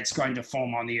grid that's going to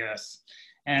form on the earth.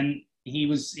 And he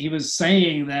was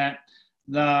saying that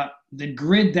the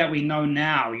grid that we know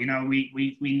now,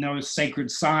 we know sacred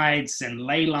sites and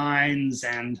ley lines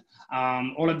and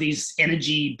all of these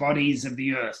energy bodies of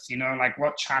the earth, like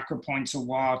what chakra points are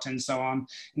what and so on.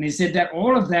 And he said that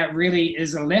all of that really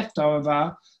is a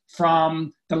leftover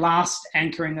from the last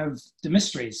anchoring of the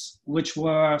mysteries, which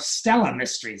were stellar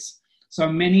mysteries.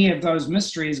 So many of those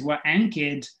mysteries were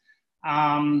anchored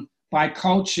by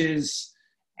cultures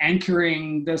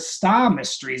anchoring the star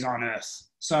mysteries on Earth.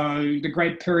 So the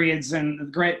great periods and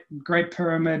the great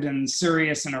pyramid and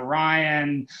Sirius and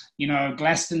Orion,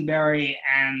 Glastonbury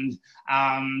and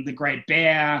the Great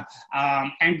Bear,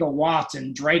 Angkor Wat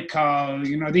and Draco,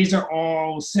 these are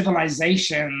all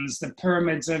civilizations, the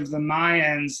pyramids of the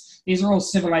Mayans. These are all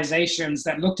civilizations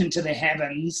that looked into the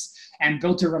heavens and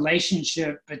built a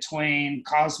relationship between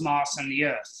cosmos and the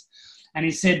earth. And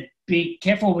he said, be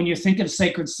careful when you think of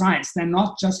sacred sites. They're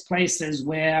not just places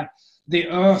where the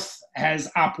earth has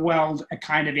upwelled a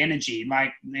kind of energy,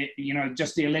 like,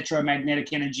 just the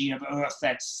electromagnetic energy of earth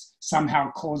that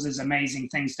somehow causes amazing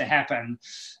things to happen.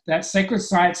 That sacred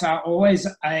sites are always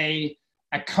a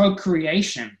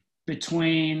co-creation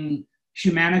between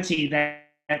humanity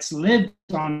that's lived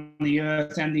on the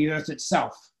earth and the earth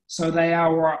itself. So they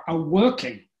are a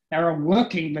working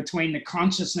between the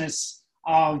consciousness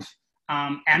of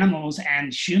animals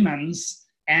and humans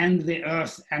and the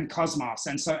earth and cosmos.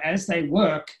 And so as they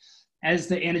work, as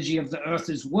the energy of the earth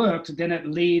is worked, then it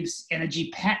leaves energy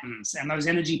patterns. And those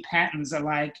energy patterns are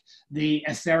like the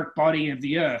etheric body of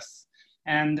the earth.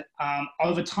 And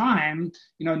over time,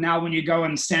 now when you go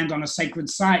and stand on a sacred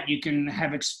site, you can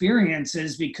have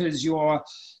experiences because your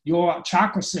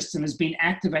chakra system has been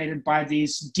activated by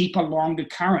these deeper, longer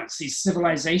currents, these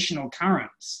civilizational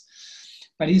currents.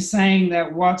 But he's saying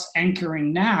that what's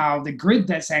anchoring now, the grid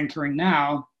that's anchoring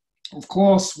now, of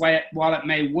course, while it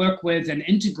may work with and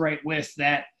integrate with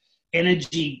that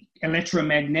energy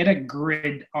electromagnetic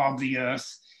grid of the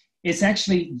earth, it's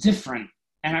actually different.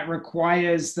 And it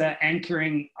requires the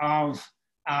anchoring of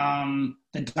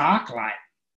the dark light.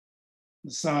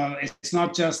 So it's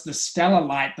not just the stellar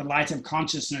light, the light of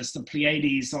consciousness, the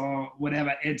Pleiades or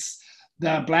whatever. It's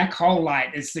the black hole light.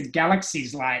 It's the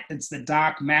galaxy's light. It's the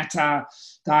dark matter,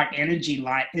 dark energy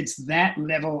light. It's that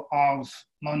level of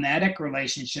monadic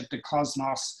relationship to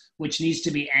cosmos, which needs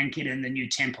to be anchored in the new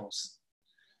temples.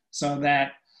 So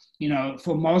that,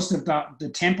 for most of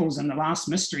the temples in the last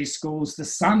mystery schools, the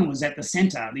sun was at the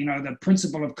center. The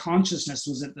principle of consciousness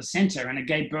was at the center, and it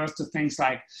gave birth to things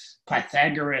like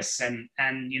Pythagoras and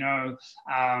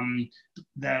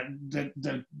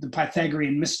the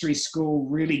Pythagorean mystery school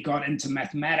really got into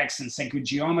mathematics and sacred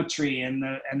geometry and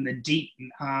the deep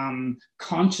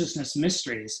consciousness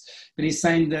mysteries. But he's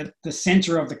saying that the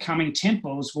center of the coming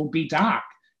temples will be dark.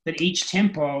 That each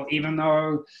temple, even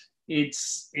though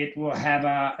it will have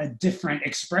a different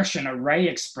expression, a ray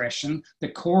expression, the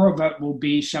core of it will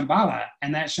be Shambhala.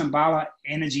 And that Shambhala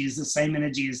energy is the same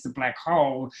energy as the black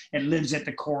hole. It lives at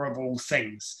the core of all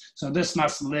things. So this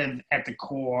must live at the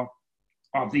core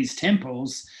of these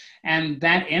temples. And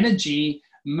that energy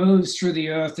moves through the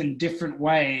earth in different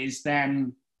ways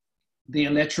than the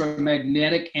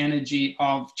electromagnetic energy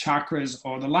of chakras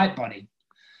or the light body.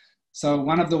 So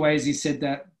one of the ways he said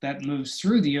that moves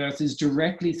through the earth is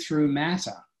directly through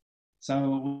matter.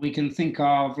 So we can think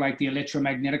of like the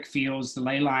electromagnetic fields, the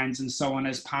ley lines and so on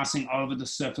as passing over the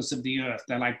surface of the earth.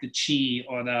 They're like the chi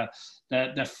or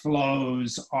the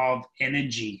flows of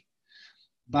energy.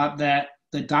 But that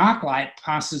the dark light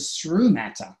passes through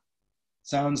matter.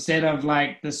 So instead of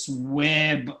like this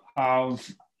web of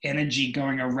energy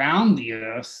going around the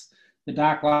earth, the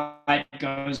dark light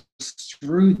goes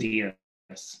through the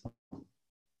earth.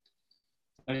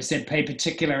 I said, pay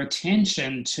particular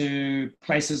attention to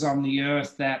places on the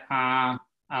earth that are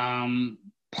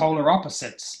polar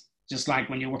opposites. Just like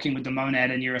when you're working with the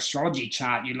monad in your astrology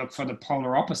chart, you look for the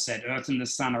polar opposite. Earth and the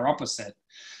sun are opposite.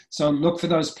 So look for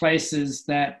those places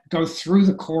that go through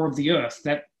the core of the earth,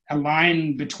 that a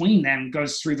line between them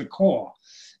goes through the core,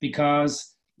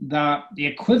 because the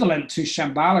equivalent to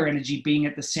Shambhala energy being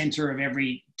at the center of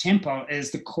every temple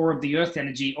is the core of the earth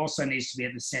energy also needs to be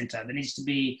at the center. There needs to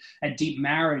be a deep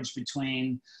marriage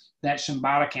between that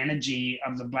Shambhalic energy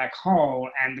of the black hole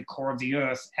and the core of the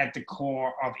earth at the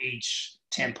core of each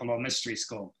temple or mystery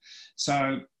school.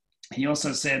 So he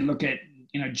also said, look at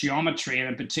geometry, and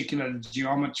in particular the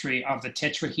geometry of the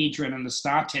tetrahedron and the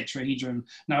star tetrahedron,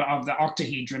 of the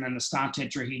octahedron and the star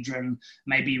tetrahedron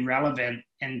may be relevant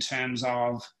in terms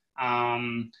of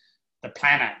the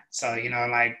planet. So,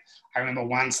 like I remember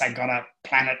once I got a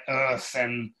planet Earth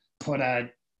and put a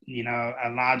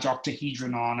large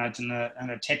octahedron on it and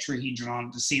a tetrahedron on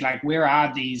it to see like where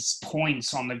are these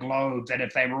points on the globe that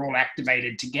if they were all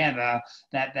activated together,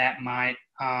 that might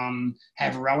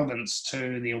have relevance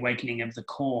to the awakening of the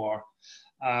core.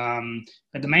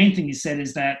 But the main thing he said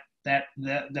is that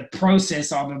the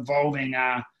process of evolving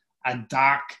a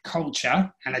dark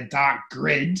culture and a dark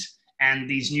grid and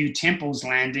these new temples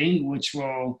landing, which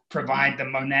will provide the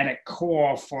monadic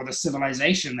core for the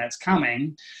civilization that's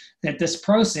coming, that this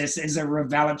process is a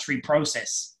revelatory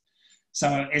process.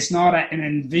 So it's not an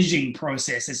envisioning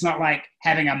process. It's not like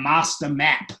having a master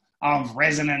map of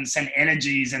resonance and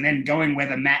energies and then going where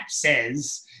the map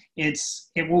says. It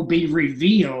will be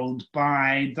revealed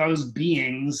by those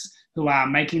beings who are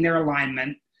making their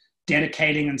alignment,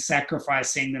 dedicating and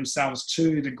sacrificing themselves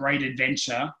to the great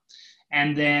adventure,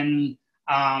 and then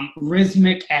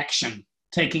rhythmic action,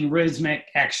 taking rhythmic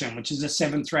action, which is a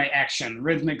seventh ray action,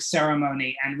 rhythmic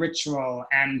ceremony and ritual,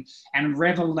 and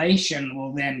revelation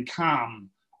will then come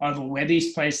over where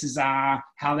these places are,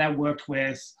 how they're worked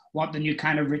with, what the new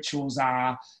kind of rituals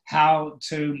are, how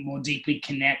to more deeply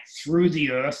connect through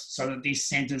the earth so that these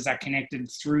centers are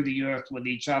connected through the earth with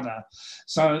each other.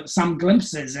 So some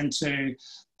glimpses into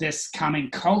this coming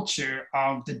culture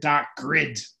of the dark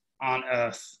grid on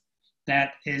earth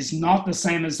that is not the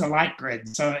same as the light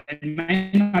grid. So it may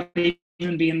not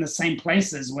even be in the same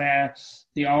places where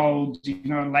the old,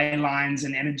 ley lines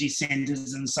and energy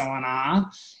centers and so on are.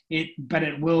 But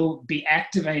it will be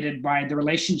activated by the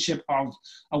relationship of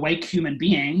awake human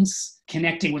beings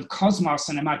connecting with cosmos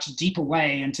in a much deeper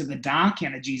way into the dark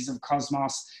energies of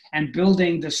cosmos and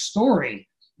building the story,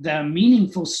 the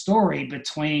meaningful story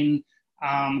between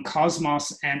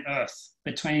cosmos and Earth.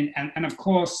 And of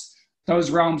course,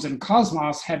 those realms in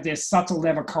cosmos have their subtle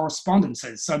level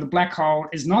correspondences. So the black hole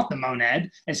is not the monad,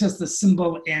 it's just the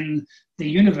symbol in the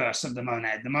universe of the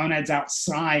monad. The monad's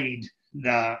outside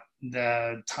the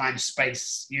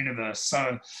time-space universe.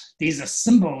 So these are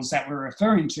symbols that we're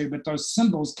referring to, but those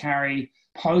symbols carry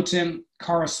potent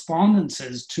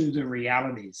correspondences to the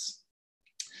realities.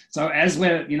 So as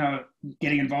we're,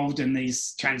 getting involved in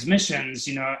these transmissions,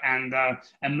 and the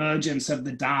emergence of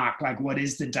the dark, like what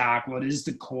is the dark? What is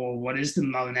the core? What is the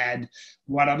monad?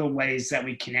 What are the ways that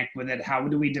we connect with it? How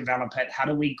do we develop it? How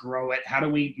do we grow it? How do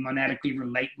we monadically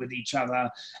relate with each other?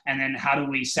 And then how do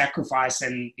we sacrifice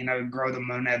and, grow the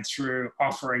monad through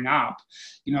offering up?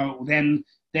 Then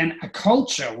a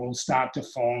culture will start to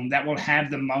form that will have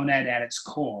the monad at its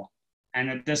core. And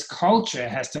that this culture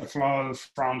has to flow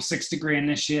from 6th degree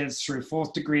initiates through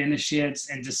 4th degree initiates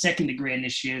into 2nd degree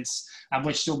initiates, of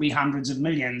which there'll be hundreds of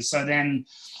millions. So then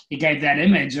he gave that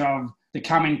image of the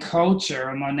coming culture,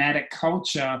 a monadic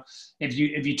culture. If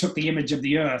you took the image of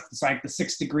the earth, it's like the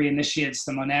 6th degree initiates,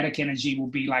 the monadic energy will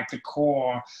be like the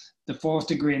core. The 4th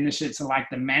degree initiates are like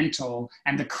the mantle,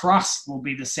 and the crust will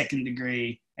be the 2nd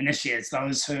degree initiates,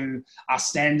 those who are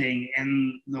standing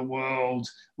in the world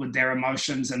with their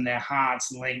emotions and their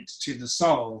hearts linked to the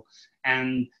soul.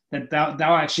 And that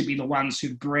they'll actually be the ones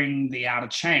who bring the outer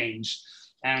change.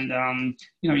 And,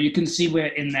 you can see we're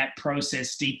in that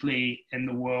process deeply in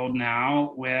the world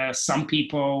now, where some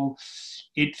people,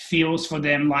 it feels for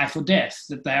them life or death,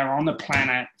 that they are on the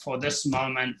planet for this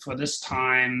moment, for this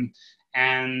time,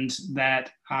 and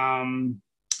that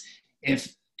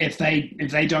if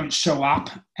they don't show up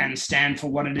and stand for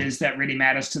what it is that really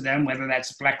matters to them, whether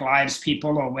that's Black Lives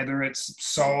people or whether it's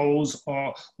souls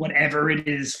or whatever it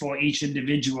is for each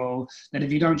individual, that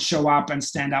if you don't show up and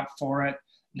stand up for it,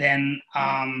 then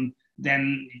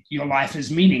your life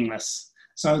is meaningless.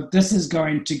 So this is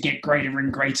going to get greater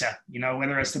and greater,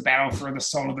 whether it's the battle for the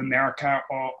soul of America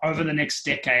or over the next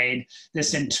decade,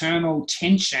 this internal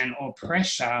tension or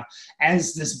pressure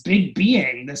as this big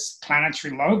being, this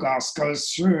planetary logos goes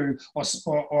through or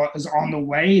is on the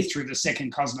way through the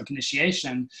second cosmic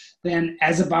initiation, then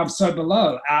as above, so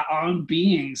below, our own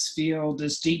beings feel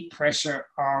this deep pressure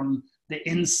on the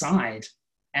inside.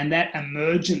 And that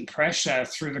emergent pressure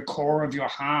through the core of your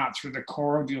heart, through the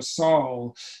core of your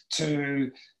soul, to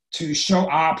show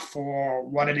up for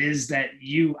what it is that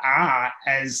you are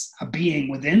as a being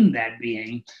within that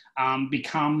being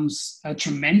becomes a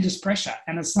tremendous pressure.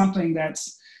 And it's something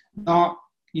that's not,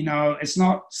 it's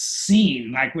not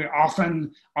seen. Like we're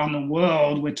often on the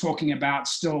world, we're talking about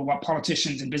still what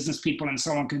politicians and business people and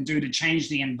so on can do to change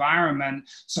the environment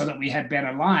so that we have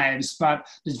better lives. But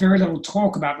there's very little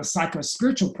talk about the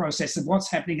psycho-spiritual process of what's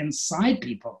happening inside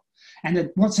people. And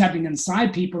that what's happening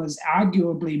inside people is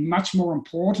arguably much more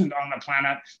important on the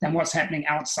planet than what's happening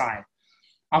outside.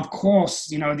 Of course,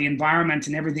 the environment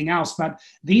and everything else, but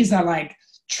these are like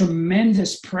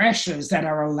tremendous pressures that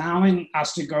are allowing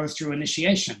us to go through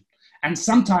initiation. And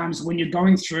sometimes when you're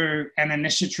going through an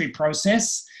initiatory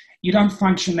process, you don't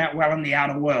function that well in the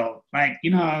outer world. Like,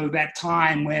 that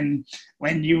time when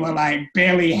you were like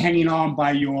barely hanging on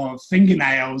by your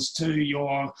fingernails to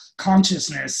your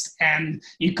consciousness, and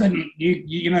you couldn't,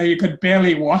 you could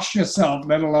barely wash yourself,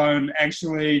 let alone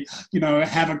actually,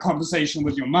 have a conversation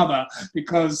with your mother,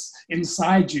 because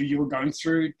inside you were going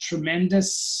through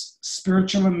tremendous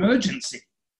spiritual emergency.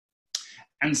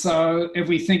 And so if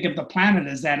we think of the planet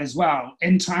as that as well,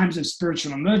 in times of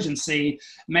spiritual emergency,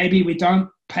 maybe we don't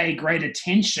pay great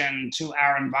attention to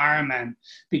our environment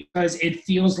because it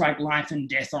feels like life and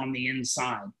death on the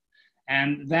inside.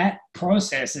 And that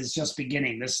process is just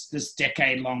beginning. This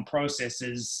decade-long process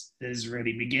is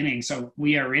really beginning. So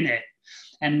we are in it.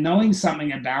 And knowing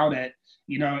something about it,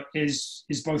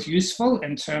 is both useful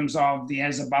in terms of the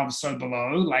as above, so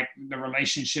below, like the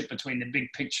relationship between the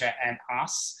big picture and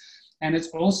us. And it's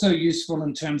also useful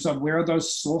in terms of where are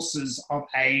those sources of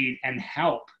aid and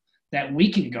help that we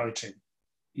can go to.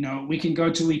 We can go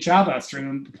to each other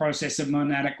through the process of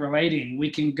monadic relating. We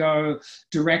can go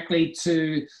directly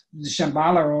to the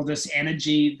Shambhala, or this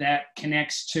energy that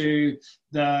connects to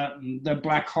the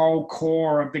black hole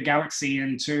core of the galaxy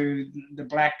and to the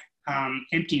black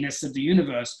emptiness of the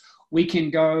universe. We can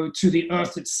go to the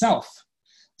earth itself.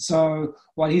 So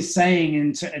what he's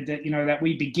saying that, that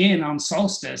we begin on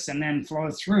solstice and then flow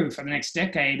through for the next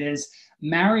decade is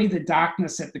marry the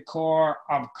darkness at the core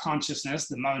of consciousness,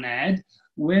 the monad,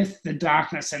 with the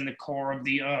darkness and the core of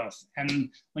the earth. And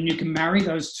when you can marry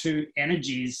those two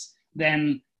energies,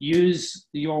 then use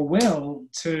your will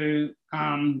to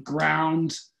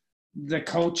ground the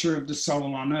culture of the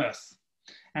soul on earth.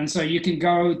 And so you can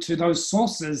go to those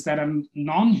sources that are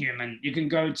non-human. You can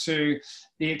go to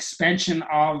the expansion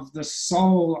of the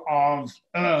soul of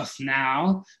earth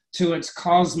now to its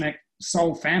cosmic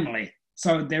soul family.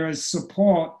 So there is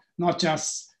support, not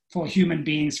just for human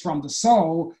beings from the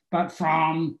soul, but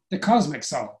from the cosmic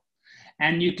soul.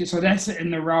 And so that's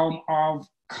in the realm of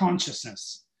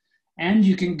consciousness. And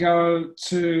you can go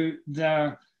to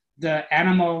the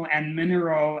animal and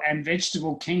mineral and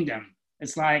vegetable kingdom.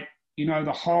 It's like,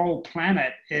 the whole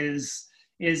planet is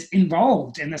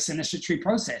involved in this initiatory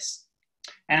process.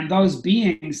 And those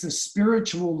beings, the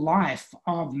spiritual life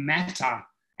of matter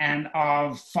and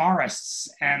of forests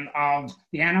and of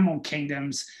the animal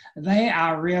kingdoms, they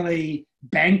are really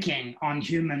banking on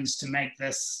humans to make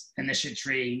this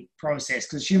initiatory process,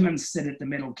 because humans sit at the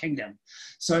middle kingdom.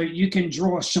 So you can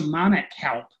draw shamanic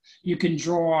help. You can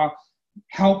draw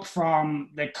help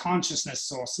from the consciousness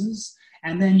sources.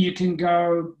 And then you can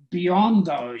go beyond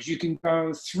those. You can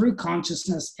go through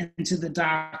consciousness into the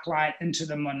dark light, into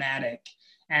the monadic.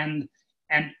 And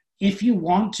if you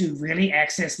want to really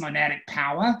access monadic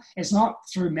power, it's not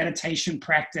through meditation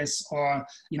practice or,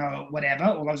 whatever,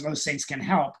 all those things can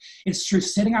help. It's through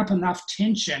setting up enough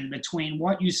tension between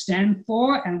what you stand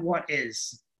for and what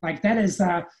is. Like that is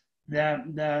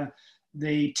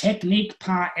the technique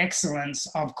par excellence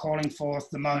of calling forth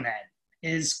the monad,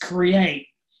 is create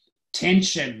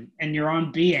tension in your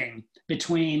own being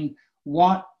between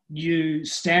what you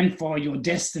stand for, your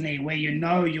destiny, where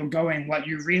you're going, what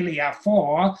you really are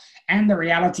for, and the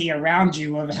reality around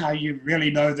you of how you really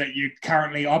know that you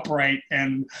currently operate.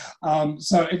 And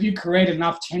so if you create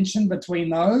enough tension between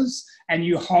those and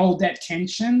you hold that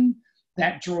tension,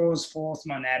 that draws forth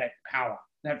monadic power,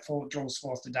 draws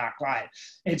forth the dark light.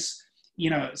 It's,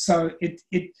 so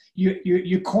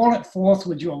you call it forth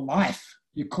with your life.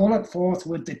 You call it forth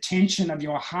with the tension of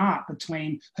your heart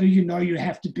between who you know you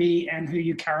have to be and who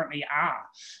you currently are.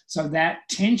 So that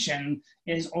tension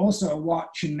is also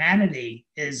what humanity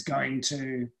is going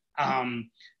to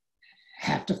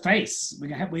have to face.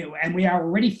 And we are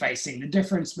already facing the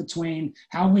difference between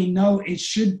how we know it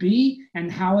should be and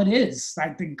how it is.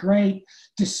 Like the great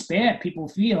despair people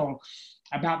feel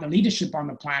about the leadership on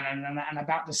the planet and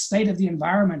about the state of the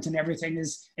environment and everything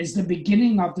is the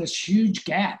beginning of this huge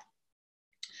gap.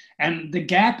 And the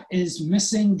gap is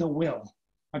missing the will,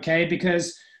 okay?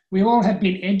 Because we all have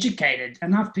been educated.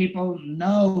 Enough people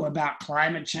know about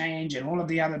climate change and all of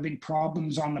the other big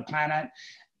problems on the planet.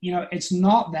 It's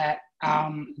not that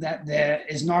that there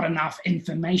is not enough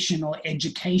information or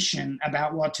education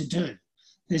about what to do.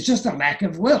 There's just a lack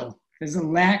of will. There's a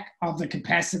lack of the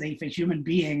capacity for human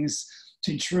beings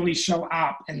to truly show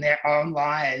up in their own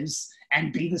lives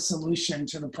and be the solution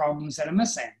to the problems that are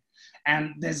missing.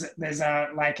 And there's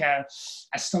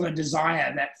still a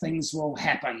desire that things will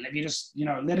happen. If you just,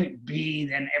 let it be,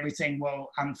 then everything will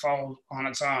unfold on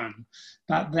its own.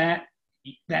 But that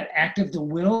act of the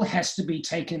will has to be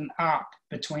taken up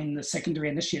between the secondary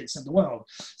initiates of the world.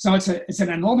 So it's an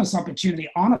enormous opportunity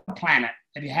on a planet.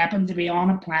 If you happen to be on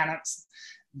a planet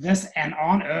and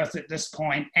on Earth at this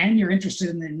point, and you're interested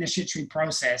in the initiatory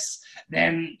process,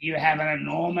 then you have an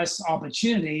enormous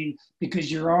opportunity because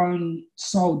your own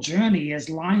soul journey is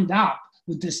lined up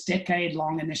with this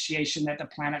decade-long initiation that the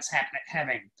planet's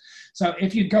having. So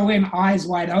if you go in eyes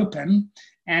wide open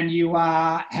and you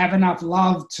have enough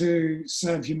love to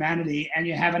serve humanity, and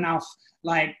you have enough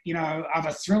of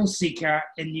a thrill seeker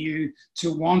in you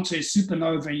to want to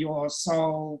supernova your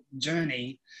soul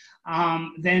journey,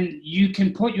 then you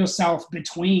can put yourself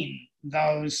between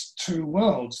those two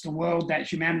worlds, the world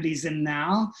that humanity's in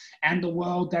now and the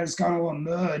world that's going to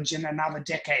emerge in another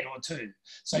decade or two.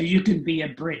 So you can be a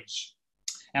bridge.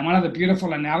 And one of the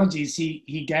beautiful analogies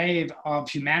he gave of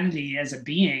humanity as a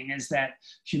being is that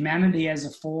humanity as a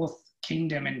fourth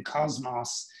kingdom in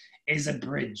cosmos is a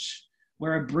bridge.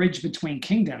 We're a bridge between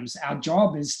kingdoms. Our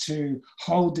job is to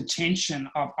hold the tension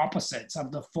of opposites,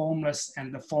 of the formless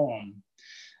and the form.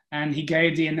 And he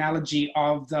gave the analogy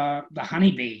of the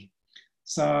honeybee.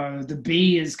 So the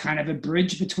bee is kind of a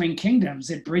bridge between kingdoms.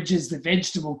 It bridges the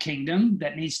vegetable kingdom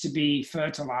that needs to be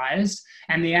fertilized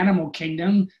and the animal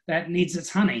kingdom that needs its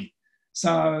honey.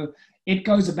 So it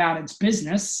goes about its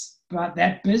business, but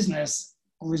that business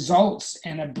results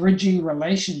in a bridging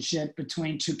relationship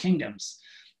between two kingdoms.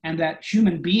 and that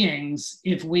human beings,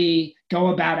 if we go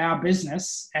about our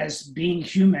business as being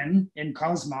human in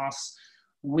cosmos,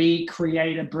 we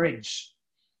create a bridge.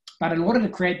 But in order to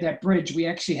create that bridge, we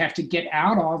actually have to get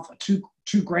out of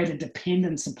too great a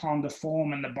dependence upon the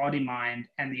form and the body mind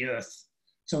and the earth.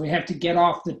 So we have to get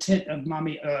off the tit of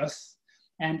Mummy Earth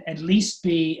and at least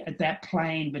be at that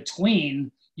plane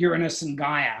between Uranus and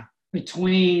Gaia,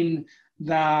 between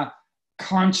the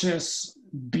conscious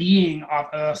being of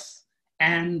Earth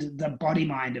and the body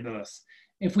mind of Earth.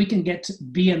 If we can get to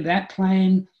be in that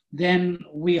plane, then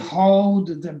we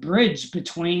hold the bridge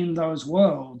between those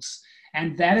worlds.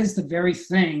 And that is the very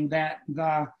thing that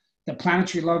the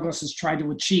planetary logos is trying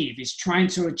to achieve. It's trying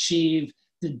to achieve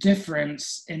the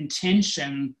difference in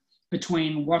tension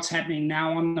between what's happening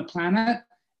now on the planet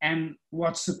and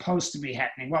what's supposed to be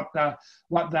happening, what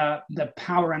the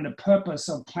power and the purpose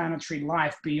of planetary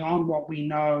life beyond what we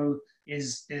know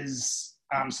is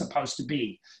supposed to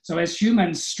be. So as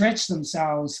humans stretch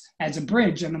themselves as a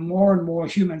bridge, and the more and more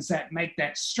humans that make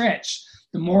that stretch,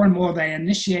 the more and more they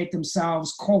initiate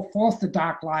themselves, call forth the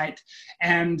dark light,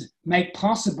 and make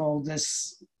possible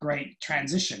this great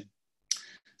transition.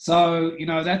 So, you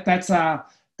know, that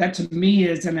to me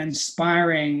is an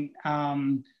inspiring,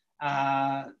 it's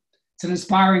an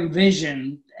inspiring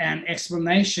vision and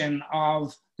explanation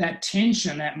of that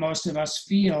tension that most of us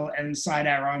feel inside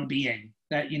our own being.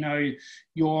 That, you know,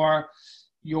 you're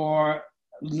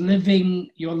living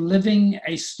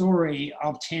a story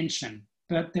of tension,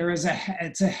 but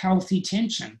it's a healthy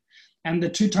tension. And the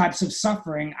two types of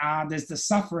suffering are, there's the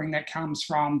suffering that comes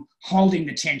from holding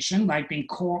the tension, like being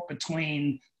caught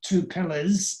between two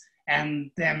pillars and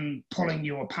them pulling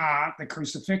you apart, the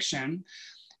crucifixion,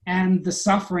 and the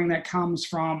suffering that comes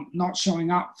from not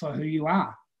showing up for who you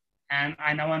are. And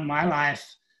I know in my life,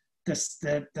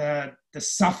 the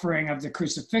suffering of the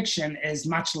crucifixion is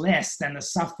much less than the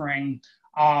suffering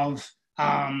of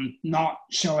not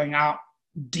showing up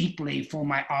deeply for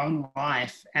my own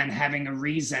life and having a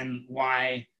reason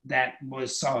why that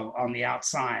was so on the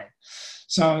outside.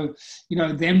 So, you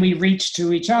know, then we reach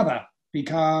to each other,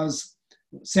 because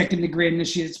second degree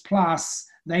initiates plus,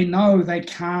 they know they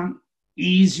can't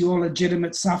ease your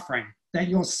legitimate suffering, that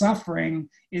your suffering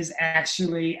is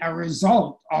actually a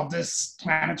result of this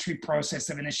planetary process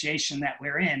of initiation that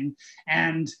we're in.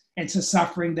 And it's a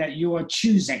suffering that you are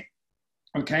choosing.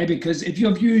 Okay, because if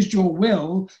you've used your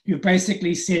will, you've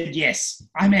basically said, yes,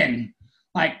 I'm in.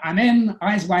 Like, I'm in,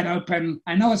 eyes wide open.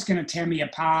 I know it's going to tear me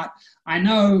apart. I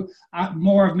know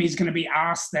more of me is going to be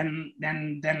asked than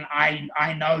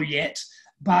I know yet,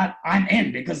 but I'm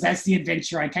in because that's the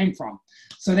adventure I came from.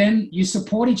 So then you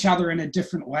support each other in a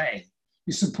different way.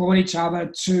 You support each other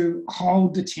to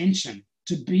hold the tension,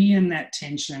 to be in that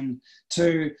tension,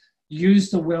 to use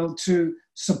the will to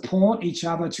support each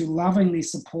other, to lovingly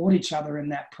support each other in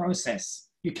that process.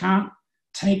 You can't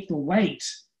take the weight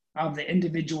of the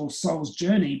individual soul's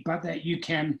journey, but that you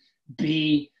can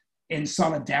be in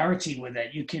solidarity with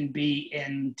it. You can be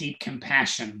in deep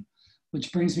compassion,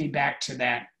 which brings me back to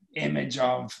that image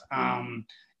of,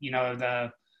 you know,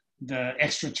 the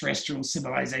extraterrestrial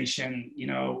civilization. You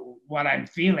know, what I'm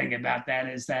feeling about that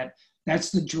is that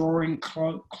that's the drawing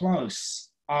close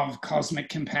of cosmic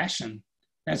compassion.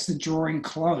 That's the drawing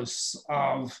close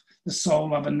of the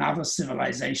soul of another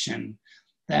civilization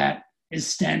that is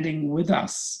standing with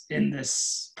us in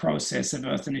this process of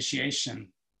Earth initiation.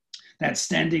 That's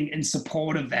standing in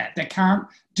support of that. They can't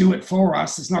do it for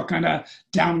us. It's not going to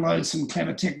download some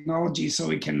clever technology so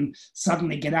we can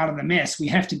suddenly get out of the mess. We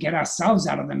have to get ourselves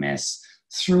out of the mess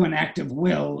through an act of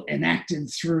will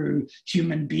enacted through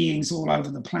human beings all over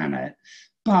the planet.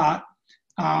 But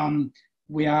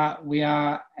we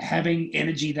are having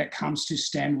energy that comes to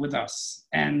stand with us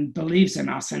and believes in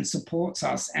us and supports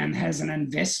us and has an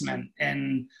investment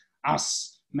in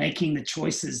us making the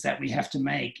choices that we have to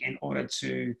make in order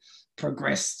to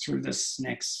progress through this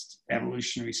next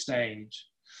evolutionary stage.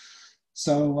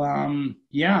 So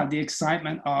yeah, the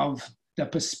excitement of the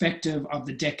perspective of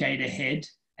the decade ahead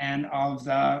and of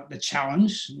the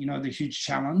challenge, you know, the huge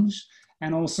challenge,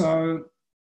 and also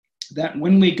that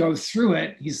when we go through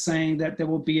it, he's saying that there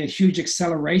will be a huge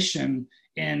acceleration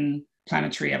in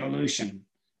planetary evolution.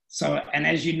 So, and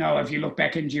as you know, if you look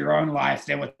back into your own life,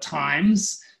 there were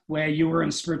times where you were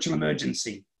in spiritual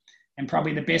emergency. And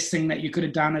probably the best thing that you could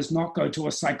have done is not go to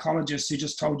a psychologist who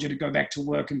just told you to go back to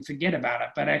work and forget about it,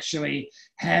 but actually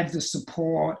have the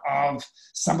support of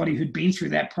somebody who'd been through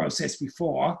that process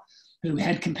before, who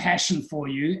had compassion for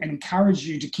you and encouraged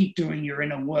you to keep doing your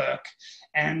inner work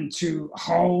and to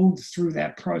hold through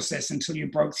that process until you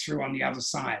broke through on the other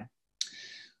side.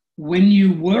 When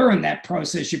you were in that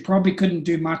process, you probably couldn't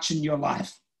do much in your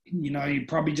life. you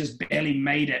probably just barely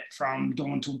made it from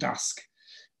dawn till dusk.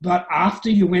 But after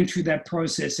you went through that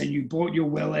process and you brought your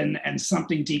will in and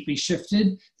something deeply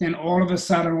shifted, then all of a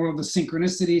sudden, all of the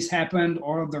synchronicities happened,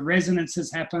 all of the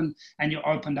resonances happened, and you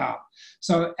opened up.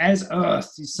 So as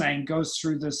Earth, he's saying, goes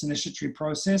through this initiatory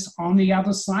process, on the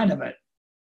other side of it,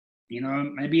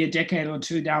 maybe a decade or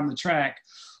two down the track,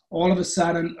 all of a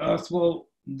sudden Earth will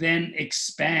then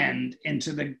expand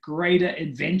into the greater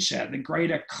adventure, the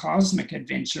greater cosmic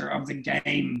adventure of the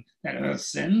game that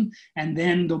Earth's in. And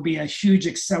then there'll be a huge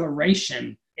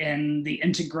acceleration in the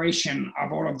integration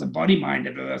of all of the body mind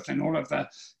of Earth and all of the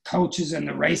cultures and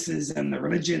the races and the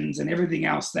religions and everything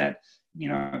else that,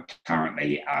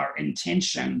 currently are in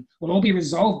tension will all be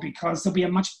resolved, because there'll be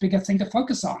a much bigger thing to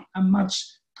focus on, a much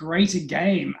greater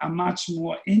game, a much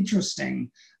more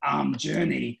interesting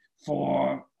journey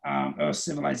for Earth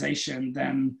civilization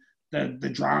than the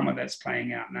drama that's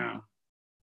playing out now.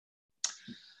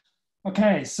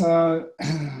 Okay, so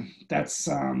that's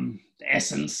the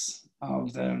essence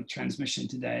of the transmission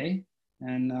today.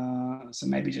 And so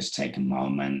maybe just take a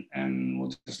moment and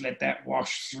we'll just let that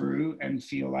wash through and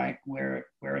feel like where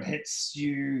it hits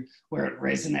you, where it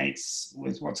resonates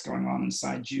with what's going on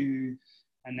inside you.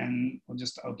 And then we'll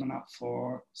just open up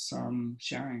for some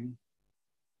sharing.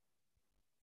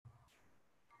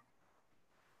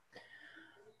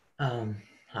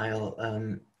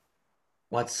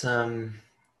 What's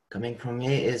coming from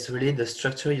me is really the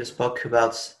structure. You spoke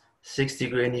about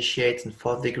 6th-degree initiates and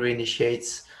 4th-degree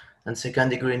initiates and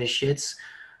 2nd-degree initiates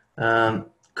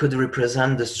could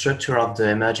represent the structure of the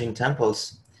emerging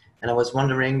temples. And I was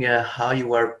wondering how you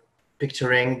were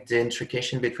picturing the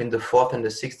intrication between the 4th and the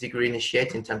 6th-degree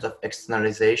initiate in terms of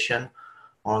externalization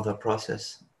or the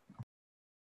process.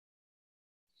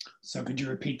 So could you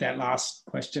repeat that last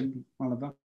question,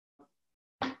 Oliver?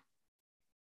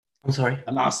 I'm sorry.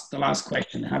 The last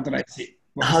question. How did I see?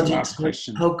 How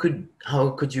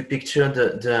could you picture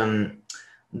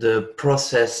the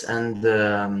process and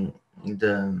the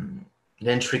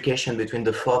intrication between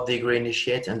the 4th-degree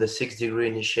initiate and the 6th-degree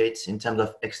initiates in terms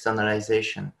of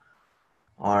externalization?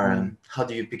 Or how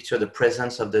do you picture the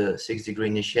presence of the 6th-degree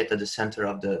initiate at the center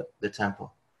of the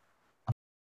temple?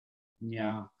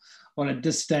 Yeah. Well, at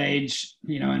this stage,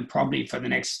 and probably for the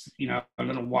next, a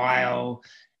little while,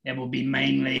 it will be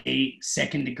mainly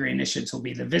 2nd-degree initiates will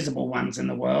be the visible ones in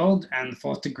the world, and the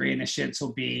 4th-degree initiates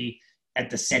will be at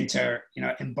the center,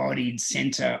 embodied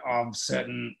center of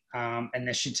certain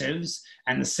initiatives.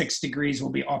 And the 6 degrees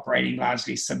will be operating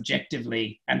largely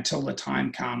subjectively until the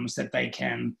time comes that they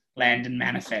can land and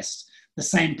manifest. The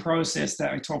same process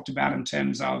that I talked about in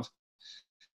terms of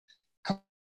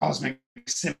cosmic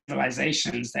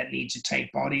civilizations that need to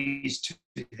take bodies to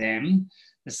them,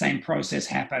 the same process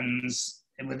happens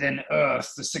within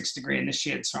Earth. The 6th-degree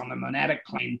initiates are on the monadic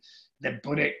plane. The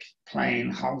Buddhic plane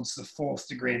holds the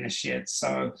 4th-degree initiates.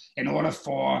 So in order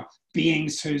for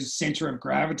beings whose center of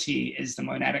gravity is the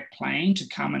monadic plane to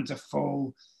come into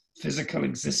full physical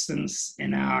existence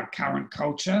in our current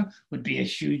culture would be a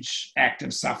huge act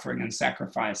of suffering and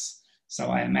sacrifice. So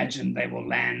I imagine they will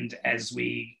land as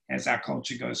our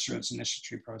culture goes through its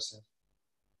initiatory process.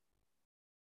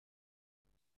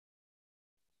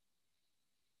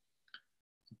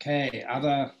 Okay,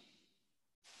 other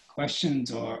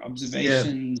questions or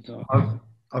observations? Yeah,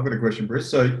 I've got a question, Bruce.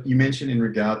 So you mentioned in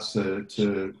regards to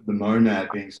the monad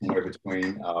being somewhere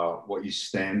between what you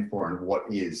stand for and what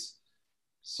is.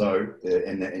 So,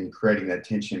 and creating that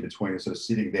tension between sort of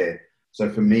sitting there. So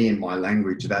for me, in my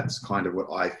language, that's kind of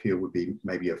what I feel would be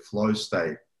maybe a flow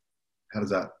state. How does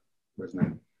that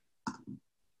resonate?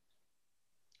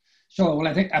 Sure. Well,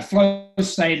 I think a flow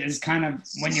state is kind of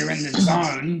when you're in the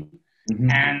zone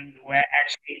and where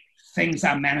actually things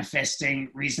are manifesting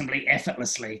reasonably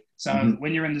effortlessly. So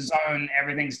when you're in the zone,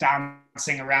 everything's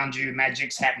dancing around you,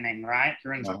 magic's happening, right?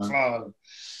 You're in flow.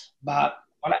 But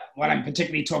what I'm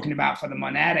particularly talking about for the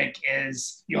monadic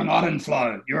is you're not in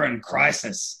flow, you're in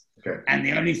crisis. Okay. And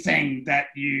the only thing that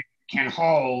you can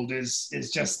hold is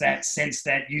just that sense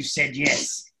that you said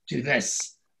yes to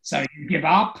this. So you give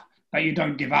up, but you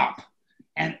don't give up.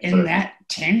 And in that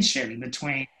tension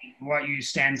between what you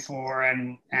stand for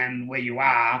and where you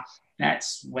are,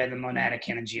 that's where the monadic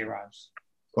energy arrives.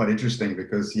 Quite interesting,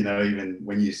 because, even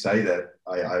when you say that,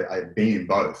 I've been in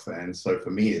both. And so for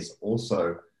me, it's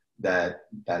also that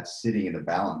sitting in a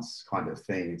balance kind of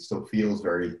thing. It still feels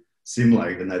very similar,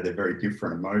 even though they're very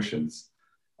different emotions.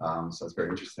 So it's very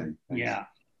interesting. Thanks.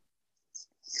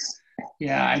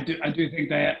 Yeah, I do think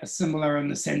they're similar in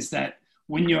the sense that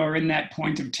when you're in that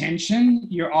point of tension,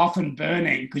 you're often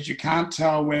burning because you can't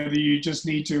tell whether you just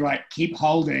need to keep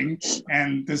holding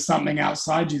and there's something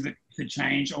outside you that to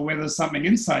change or whether something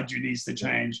inside you needs to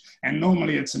change. And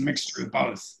normally it's a mixture of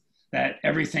both, that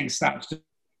everything starts to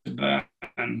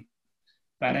burn.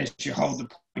 But as you hold the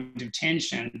point of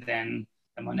tension, then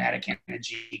the monadic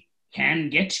energy can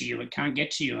get to you. It can't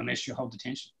get to you unless you hold the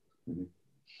tension.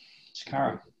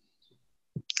 Shakara.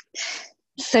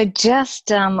 So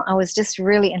just, I was just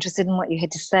really interested in what you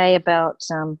had to say about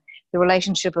the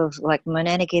relationship of like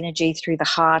monadic energy through the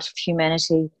heart of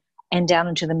humanity and down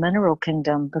into the mineral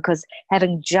kingdom, because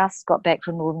having just got back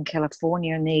from Northern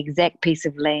California and the exact piece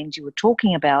of land you were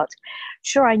talking about,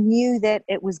 sure, I knew that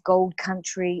it was gold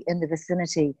country in the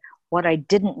vicinity. What I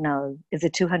didn't know is the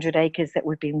 200 acres that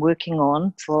we've been working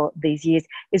on for these years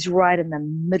is right in the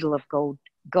middle of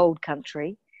gold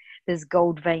country. There's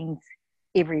gold veins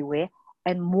everywhere.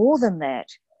 And more than that,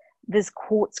 there's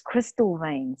quartz crystal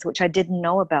veins, which I didn't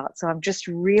know about. So I'm just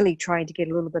really trying to get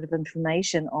a little bit of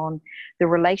information on the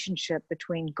relationship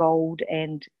between gold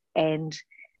and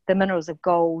the minerals of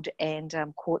gold and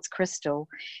quartz crystal.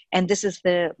 And this is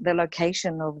the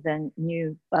location of the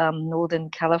new Northern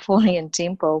Californian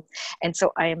temple. And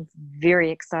so I am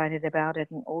very excited about it,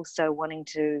 and also wanting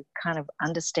to kind of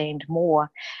understand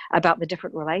more about the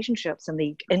different relationships and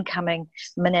the incoming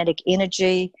monadic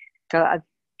energy,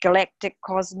 galactic,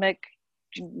 cosmic,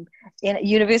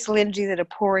 universal energy that are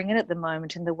pouring in at the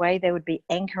moment, and the way they would be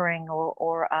anchoring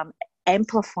or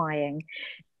amplifying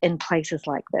in places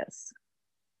like this.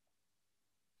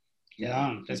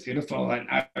 Yeah, that's beautiful. And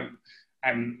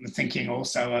I'm thinking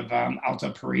also of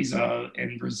Alto Paraiso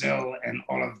in Brazil and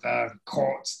all of the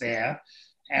courts there.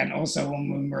 And also when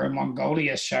we were in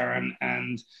Mongolia, Sharon,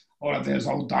 and all of those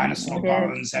old dinosaur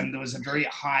bones, and there was a very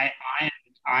high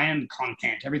iron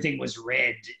content. Everything was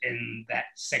red in that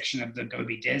section of the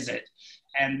Gobi Desert.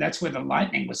 And that's where the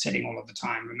lightning was hitting all of the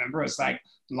time. Remember, it's like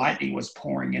lightning was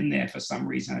pouring in there for some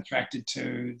reason, attracted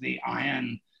to the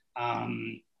iron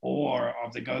ore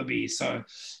of the Gobi. So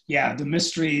yeah, the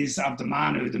mysteries of the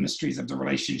Manu, the mysteries of the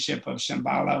relationship of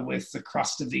Shambhala with the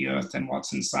crust of the earth and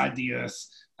what's inside the earth,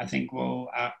 I think will,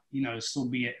 still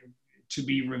be to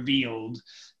be revealed.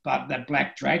 But that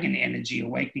black dragon energy,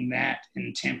 awakening that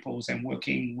in temples and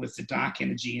working with the dark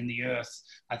energy in the earth,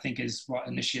 I think is what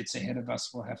initiates ahead of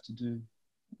us will have to do.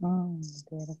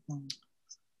 Beautiful.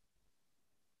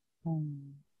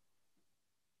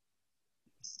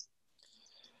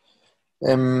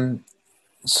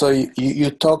 So you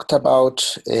talked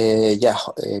about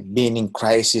being in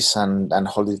crisis and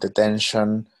holding the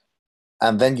tension.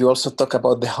 And then you also talk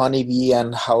about the honeybee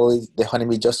and how the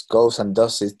honeybee just goes and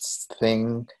does its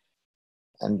thing.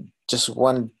 And just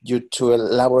want you to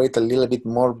elaborate a little bit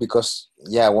more, because,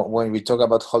 when we talk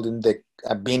about holding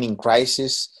being in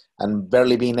crisis and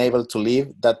barely being able to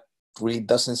live, that really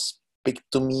doesn't speak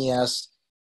to me as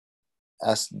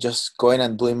just going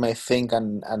and doing my thing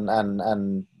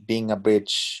and being a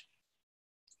bridge.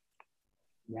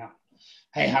 Yeah.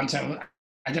 Hey, Hunter,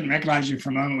 I didn't recognize you for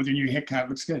a moment with your new haircut.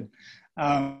 Looks good.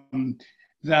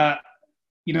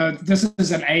 This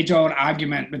is an age-old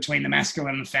argument between the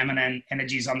masculine and feminine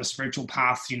energies on the spiritual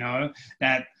path,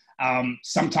 that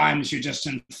sometimes you're just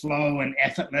in flow and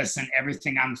effortless and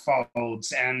everything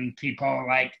unfolds, and people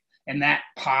like in that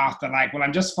path are like, well,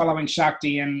 I'm just following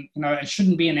Shakti, and it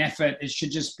shouldn't be an effort, it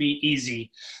should just be easy.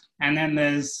 And then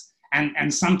there's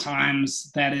and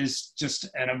sometimes that is just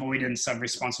an avoidance of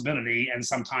responsibility, and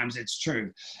sometimes it's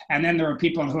true. And then there are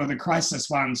people who are the crisis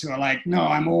ones who are like, no,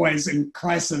 I'm always in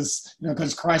crisis,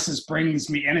 because crisis brings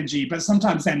me energy. But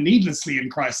sometimes they're needlessly in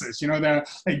crisis.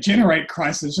 They generate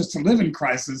crisis just to live in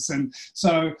crisis. And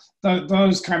so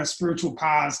those kind of spiritual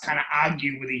paths kind of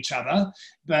argue with each other.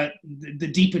 But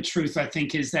the deeper truth, I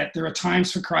think, is that there are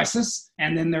times for crisis,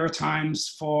 and then there are times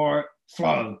for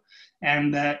flow.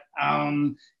 And that,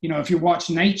 if you watch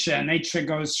nature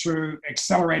goes through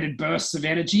accelerated bursts of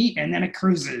energy, and then it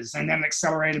cruises, and then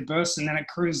accelerated bursts, and then it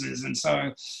cruises. And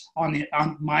so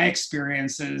on my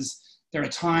experiences, there are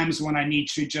times when I need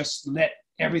to just let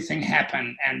everything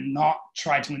happen and not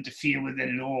try to interfere with it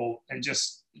at all, and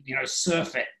just,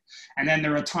 surf it. And then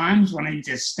there are times when I need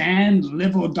to stand,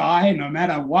 live or die, no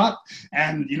matter what,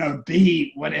 and,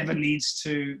 be whatever needs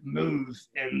to move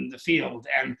in the field.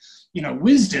 And,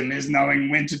 wisdom is knowing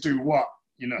when to do what,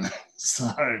 So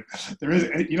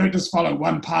you don't just follow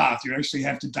one path, you actually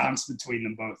have to dance between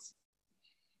them both.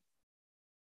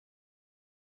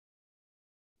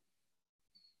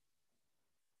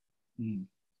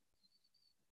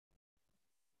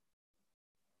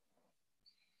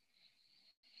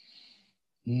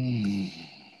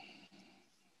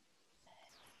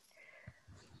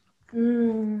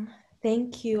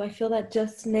 Thank you. I feel that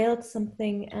just nailed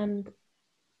something, and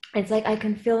it's like I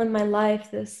can feel in my life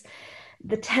this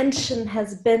the tension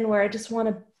has been where I just want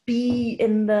to be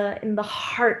in the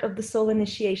heart of the soul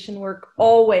initiation work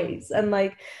always, and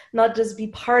like not just be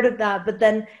part of that, but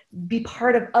then be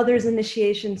part of others'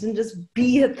 initiations and just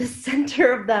be at the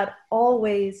center of that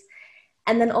always.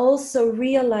 And then also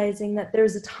realizing that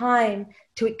there's a time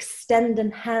to extend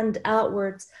and hand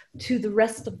outwards to the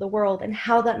rest of the world, and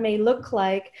how that may look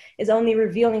like is only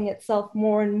revealing itself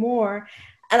more and more.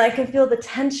 And I can feel the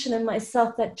tension in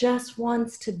myself that just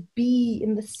wants to be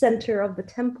in the center of the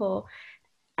temple,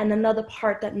 and another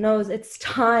part that knows it's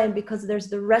time, because there's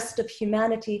the rest of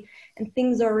humanity and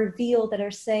things are revealed that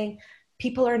are saying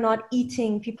people are not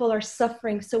eating, people are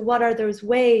suffering. So what are those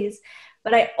ways?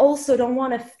 But I also don't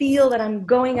want to feel that I'm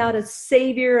going out as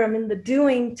savior, I'm in the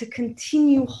doing, to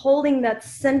continue holding that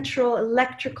central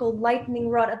electrical lightning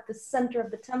rod at the center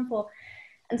of the temple.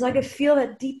 And so I could feel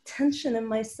that deep tension in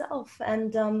myself,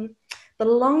 and the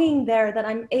longing there that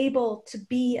I'm able to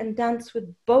be and dance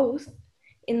with both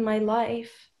in my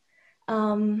life.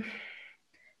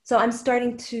 So I'm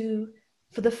starting to,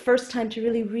 for the first time, to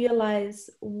really realize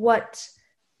what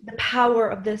the power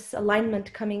of this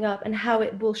alignment coming up and how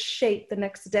it will shape the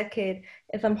next decade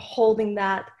if I'm holding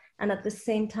that and at the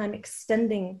same time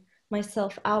extending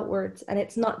myself outwards. And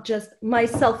it's not just my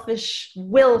selfish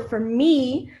will for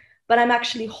me, but I'm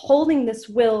actually holding this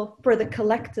will for the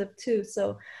collective too.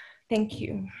 So thank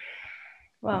you.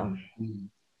 Wow.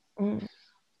 Mm.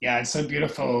 Yeah, it's so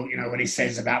beautiful, you know, what he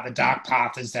says about the dark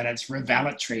path is that it's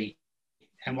revelatory.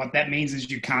 And what that means is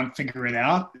you can't figure it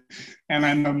out. And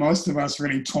I know most of us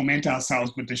really torment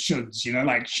ourselves with the shoulds, you know,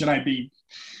 like, should I be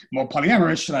more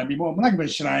polyamorous? Should I be more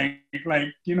monogamous? Should I, like,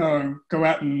 you know, go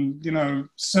out and, you know,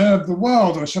 serve the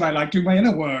world? Or should I, like, do my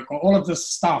inner work? Or all of this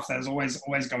stuff that is always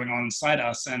going on inside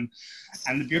us. And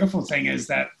the beautiful thing is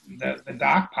that the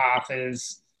dark path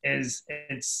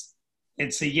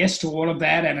it's a yes to all of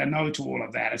that and a no to all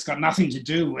of that. It's got nothing to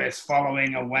do with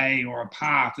following a way or a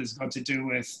path. It's got to do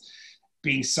with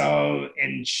being so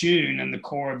in tune in the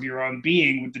core of your own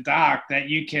being with the dark that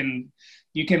you can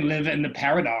live in the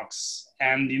paradox.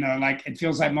 And, you know, like, it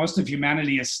feels like most of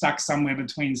humanity is stuck somewhere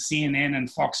between CNN and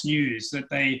Fox News, that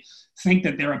they think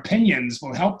that their opinions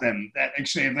will help them, that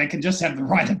actually if they can just have the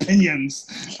right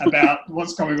opinions about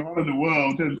what's going on in the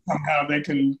world, then somehow they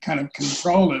can kind of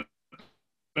control it.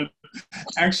 But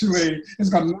actually, it's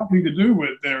got nothing to do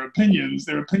with their opinions.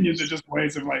 Their opinions are just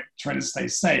ways of, like, trying to stay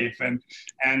safe. And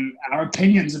our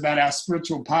opinions about our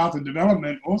spiritual path and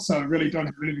development also really don't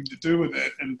have anything to do with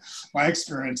it. And my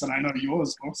experience, and I know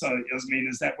yours also, Yasmin,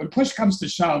 is that when push comes to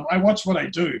shove, I watch what I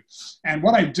do. And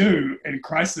what I do in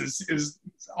crisis is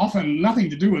often nothing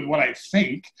to do with what I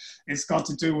think. It's got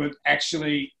to do with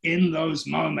actually, in those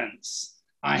moments,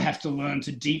 I have to learn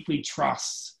to deeply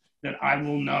trust that I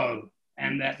will know,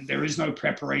 and that there is no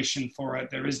preparation for it.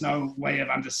 There is no way of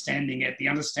understanding it. The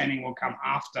understanding will come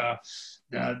after.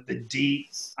 The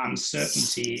deep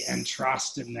uncertainty and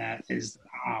trust in that is the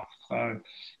path. So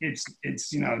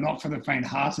it's you know, not for the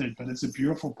faint-hearted, but it's a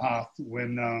beautiful path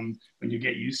when you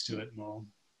get used to it more.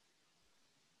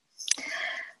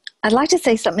 I'd like to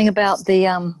say something about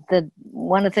the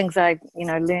one of the things I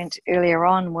learned earlier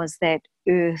on was that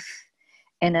Earth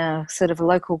in a sort of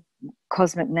local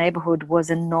cosmic neighborhood was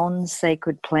a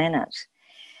non-sacred planet.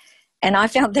 And I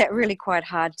found that really quite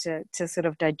hard to sort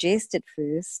of digest at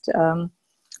first. It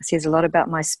says a lot about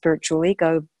my spiritual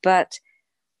ego, but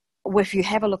if you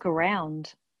have a look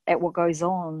around at what goes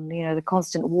on, you know, the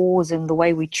constant wars and the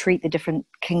way we treat the different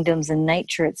kingdoms and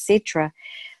nature, etc.,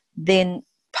 then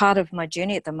part of my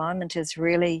journey at the moment is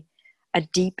really a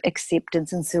deep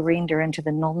acceptance and surrender into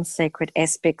the non-sacred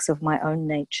aspects of my own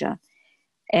nature.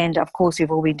 And of course,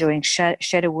 we've all been doing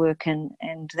shadow work and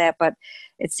that, but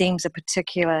it seems a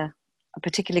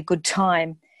particularly good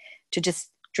time to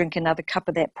just drink another cup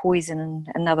of that poison and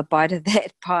another bite of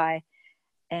that pie.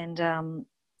 And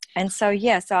so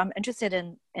I'm interested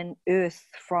in Earth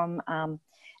from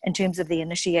in terms of the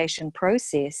initiation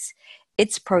process,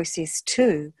 its process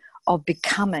too of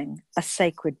becoming a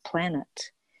sacred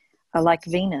planet, like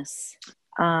Venus.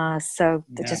 I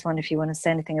just wonder if you want to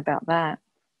say anything about that.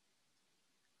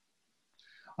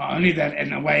 Only that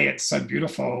in a way it's so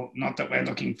beautiful, not that we're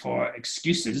looking for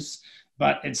excuses,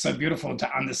 but it's so beautiful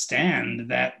to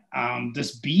understand that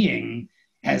this being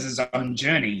has its own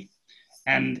journey.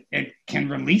 And it can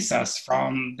release us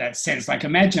from that sense. Like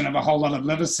imagine if a whole lot of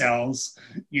liver cells,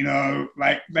 you know,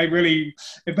 like they really,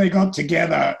 if they got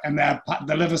together and they're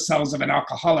the liver cells of an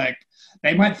alcoholic,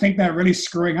 they might think they're really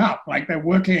screwing up. Like they're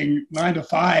working 9 to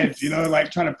 5, you know,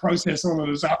 like trying to process all of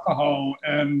this alcohol.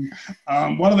 And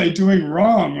what are they doing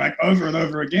wrong? Like over and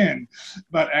over again.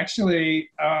 But actually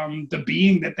the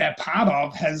being that they're part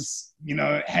of has, you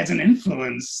know, has an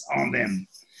influence on them.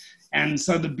 And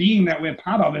so the being that we're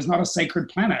part of is not a sacred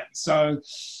planet. So,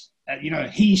 you know,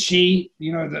 he, she,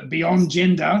 you know, the beyond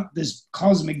gender, this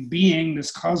cosmic being,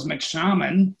 this cosmic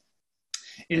shaman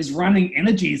is running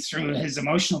energy through his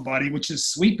emotional body, which is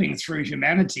sweeping through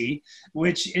humanity,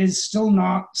 which is still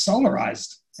not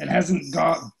solarized. It hasn't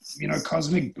got, you know,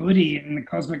 cosmic Buddhi and the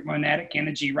cosmic monadic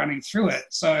energy running through it.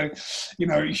 So, you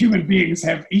know, human beings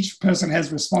have, each person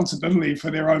has responsibility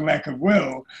for their own lack of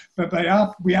will, but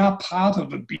we are part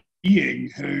of a being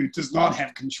who does not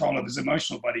have control of his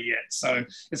emotional body yet. So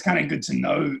it's kind of good to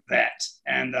know that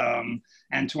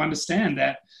and to understand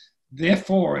that,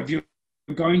 therefore, if you're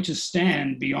going to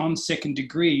stand beyond second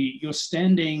degree, you're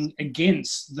standing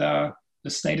against the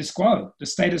status quo. The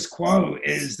status quo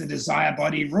is the desire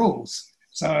body rules.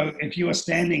 So if you are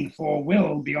standing for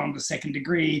will beyond the second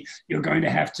degree, you're going to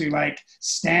have to like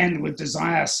stand with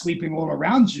desire sweeping all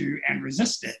around you and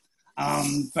resist it.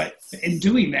 But in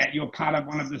doing that, you're part of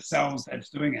one of the cells that's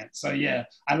doing it. So yeah,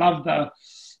 I love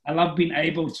being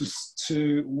able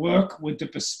to work with the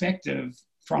perspective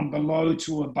from below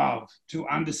to above, to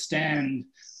understand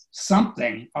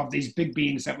something of these big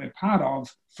beings that we're part of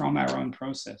from our own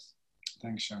process.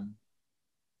 Thanks, Sharon.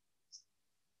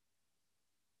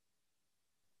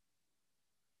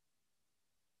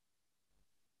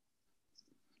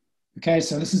 Okay,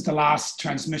 so this is the last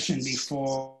transmission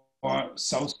before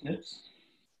solstice.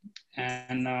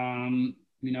 And,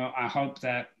 you know, I hope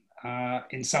that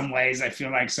in some ways, I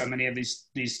feel like so many of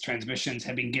these transmissions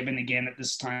have been given again at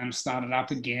this time, started up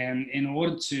again in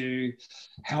order to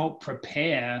help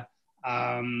prepare,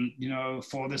 you know,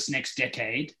 for this next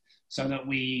decade, so that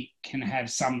we can have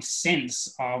some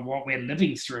sense of what we're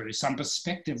living through, some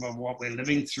perspective of what we're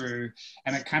living through,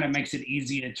 and it kind of makes it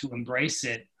easier to embrace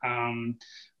it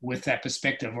with that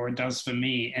perspective, or it does for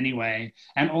me anyway.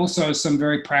 And also some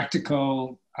very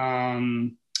practical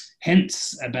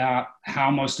hints about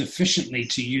how most efficiently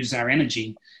to use our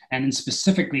energy, and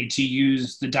specifically to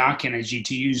use the dark energy,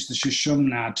 to use the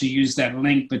Shushumna, to use that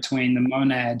link between the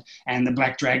monad and the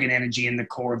black dragon energy in the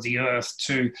core of the earth,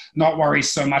 to not worry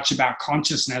so much about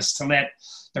consciousness, to let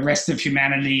the rest of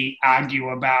humanity argue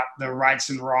about the rights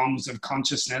and wrongs of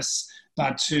consciousness,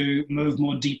 but to move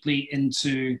more deeply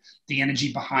into the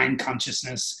energy behind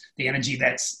consciousness, the energy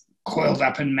that's coiled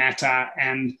up in matter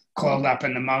and coiled up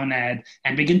in the monad,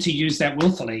 and begin to use that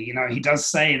willfully. You know, he does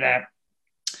say that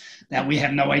we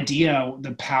have no idea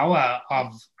the power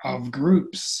of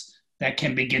groups that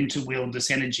can begin to wield this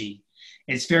energy.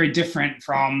 It's very different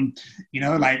from, you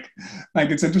know, like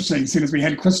it's interesting, as soon as we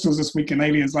had crystals this week and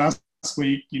aliens last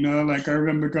week, you know, like I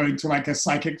remember going to like a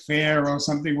psychic fair or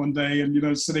something one day and, you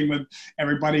know, sitting with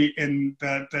everybody in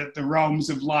the realms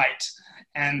of light.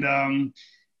 And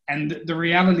the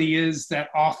reality is that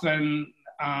often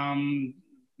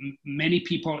many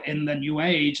people in the new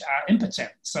age are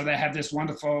impotent. So they have this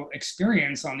wonderful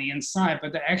experience on the inside,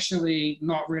 but they're actually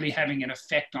not really having an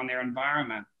effect on their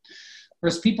environment.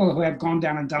 Whereas people who have gone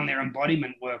down and done their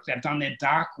embodiment work, they've done their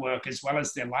dark work as well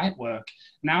as their light work.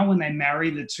 Now, when they marry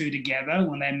the two together,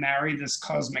 when they marry this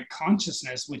cosmic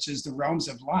consciousness, which is the realms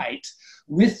of light,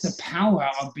 with the power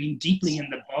of being deeply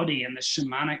in the body and the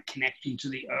shamanic connection to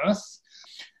the earth,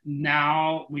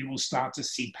 now we will start to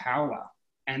see power.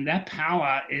 And that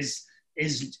power is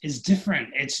different.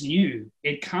 It's new.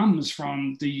 It comes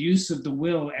from the use of the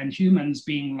will and humans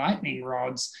being lightning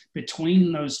rods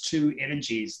between those two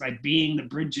energies, like being the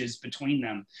bridges between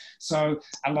them. So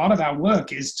a lot of our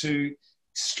work is to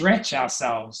stretch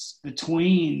ourselves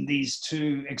between these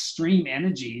two extreme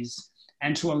energies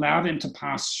and to allow them to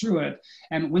pass through it.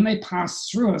 And when they pass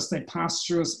through us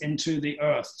into the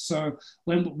earth. So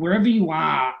wherever you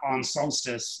are on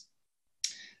solstice,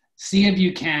 see if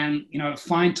you can, you know,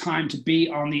 find time to be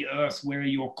on the earth where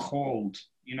you're called,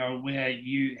 you know, where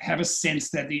you have a sense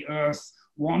that the earth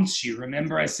wants you.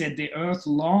 Remember, I said the earth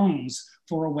longs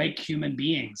for awake human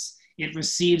beings. It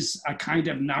receives a kind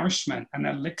of nourishment, an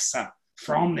elixir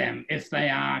from them if they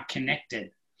are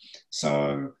connected.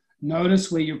 So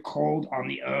notice where you're called on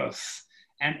the earth,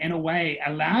 and in a way,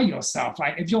 allow yourself,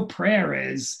 like if your prayer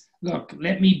is, look,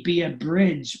 let me be a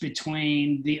bridge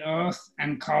between the earth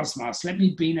and cosmos. Let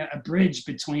me be a bridge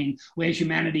between where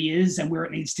humanity is and where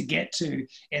it needs to get to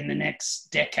in the next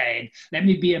decade. Let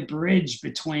me be a bridge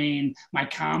between my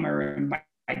karma and my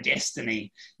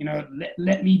destiny.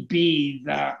 Let me be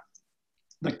the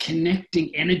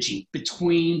connecting energy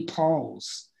between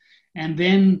poles, and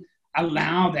then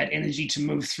allow that energy to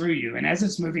move through you. And as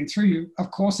it's moving through you,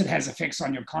 of course, it has effects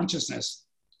on your consciousness.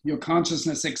 Your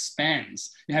consciousness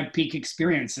expands. You have peak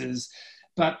experiences,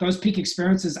 but those peak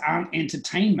experiences aren't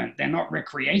entertainment. They're not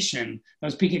recreation.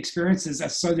 Those peak experiences are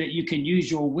so that you can use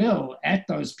your will at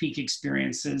those peak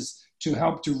experiences to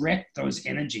help direct those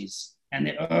energies. And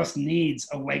the earth needs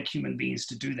awake human beings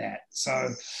to do that. So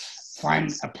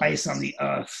find a place on the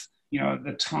earth,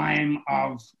 the time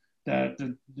of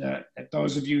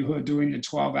those of you who are doing the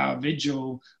 12-hour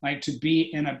vigil, like to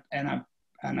be to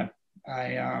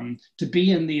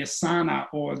be in the asana,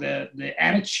 or the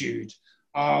attitude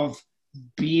of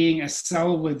being a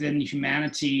cell within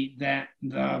humanity that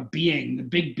the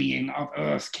big being of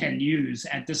earth can use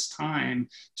at this time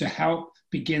to help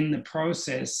begin the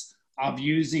process of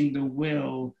using the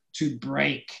will to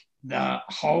break the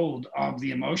hold of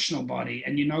the emotional body.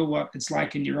 And you know what it's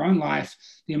like in your own life.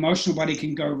 The emotional body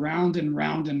can go round and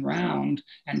round and round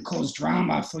and cause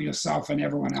drama for yourself and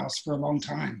everyone else for a long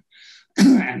time.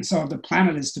 And so if the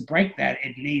planet is to break that,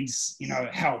 it needs,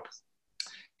 help.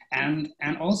 And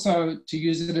also to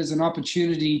use it as an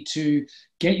opportunity to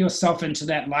get yourself into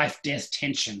that life-death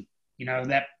tension,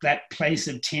 that place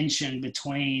of tension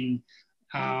between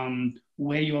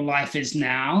where your life is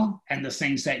now and the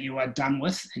things that you are done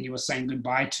with and you are saying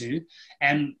goodbye to,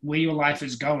 and where your life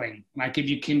is going. Like if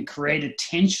you can create a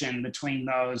tension between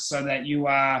those so that you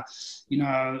are,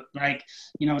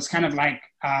 it's kind of like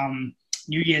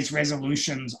New Year's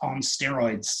resolutions on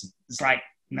steroids. It's like,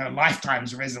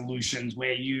 lifetime's resolutions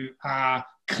where you are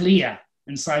clear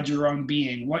inside your own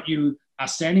being, what you are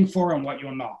standing for and what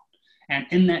you're not. And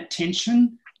in that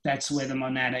tension, that's where the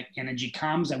monadic energy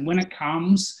comes. And when it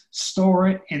comes, store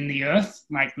it in the earth,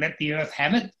 like let the earth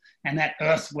have it. And that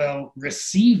earth will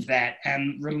receive that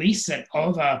and release it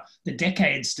over the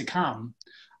decades to come.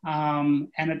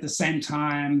 And at the same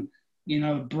time,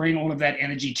 bring all of that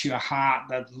energy to your heart.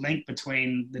 The link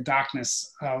between the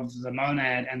darkness of the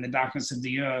monad and the darkness of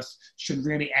the earth should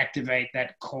really activate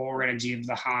that core energy of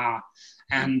the heart.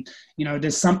 And,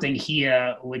 there's something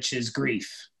here, which is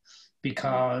grief.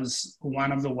 Because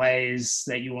one of the ways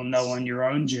that you will know on your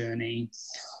own journey,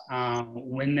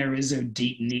 when there is a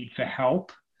deep need for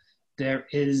help, there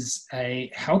is a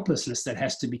helplessness that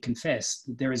has to be confessed.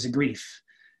 There is a grief.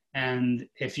 And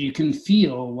if you can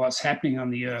feel what's happening on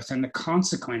the earth and the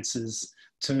consequences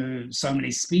to so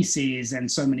many species and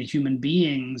so many human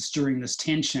beings during this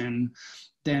tension,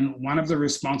 then one of the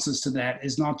responses to that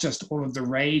is not just all of the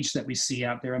rage that we see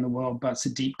out there in the world, but it's a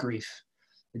deep grief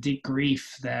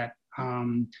that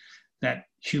that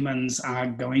humans are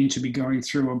going to be going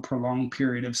through a prolonged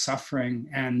period of suffering.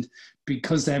 And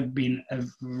because they've been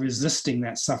resisting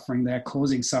that suffering, they're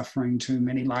causing suffering to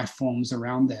many life forms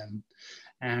around them.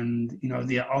 And,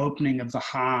 the opening of the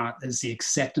heart is the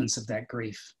acceptance of that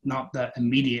grief, not the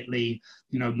immediately,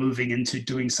 moving into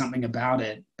doing something about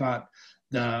it, but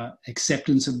the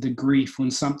acceptance of the grief. When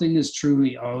something is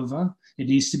truly over, it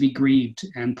needs to be grieved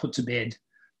and put to bed.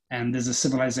 And there's a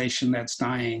civilization that's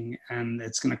dying, and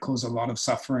it's going to cause a lot of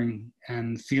suffering.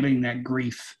 And feeling that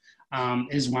grief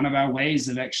is one of our ways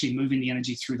of actually moving the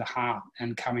energy through the heart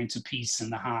and coming to peace in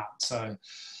the heart. So,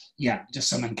 yeah, just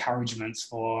some encouragements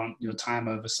for your time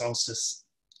over solstice.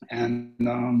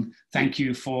 And thank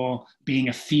you for being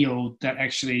a field that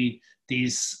actually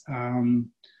these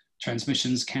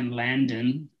transmissions can land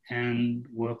in and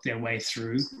work their way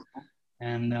through.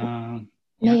 And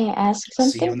may I ask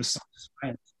something? See you on the solstice.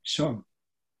 Sure.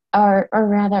 Or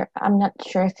rather, I'm not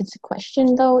sure if it's a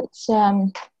question though. It's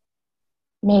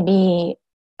maybe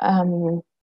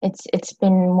it's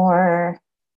been more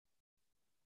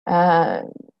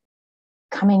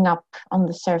coming up on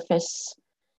the surface,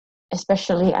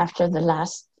 especially after the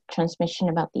last transmission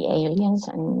about the aliens,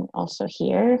 and also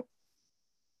here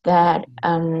that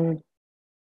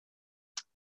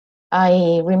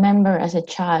I remember as a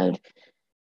child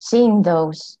seeing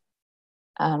those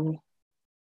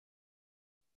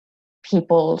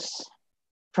peoples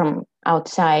from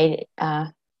outside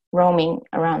roaming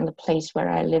around the place where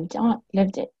I lived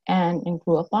and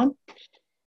grew up on.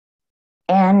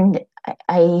 And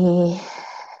I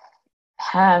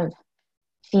have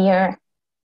fear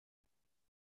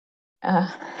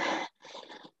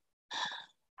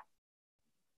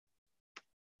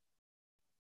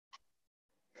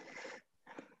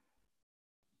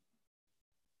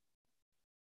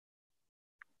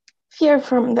fear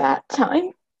from that time.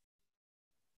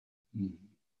 Mm.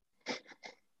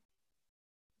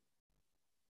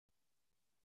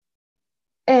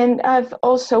 And I've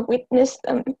also witnessed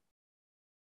them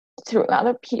through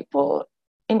other people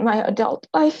in my adult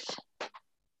life.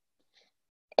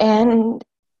 And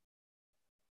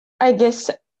I guess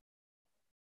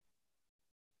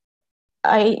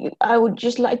I would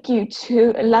just like you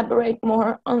to elaborate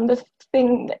more on the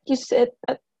thing that you said,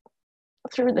 that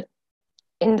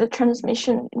in the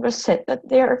transmission it was said that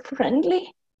they are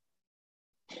friendly.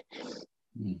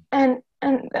 Mm. And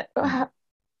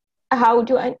how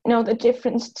do I know the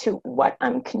difference to what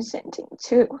I'm consenting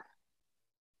to?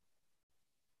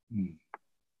 Mm.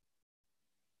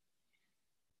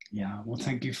 Yeah, well,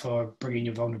 thank you for bringing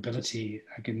your vulnerability.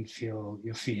 I can feel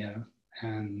your fear,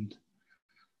 and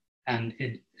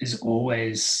it is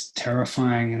always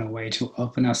terrifying in a way to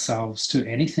open ourselves to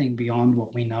anything beyond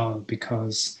what we know,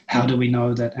 because how do we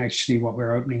know that actually what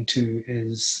we're opening to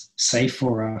is safe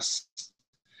for us?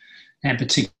 And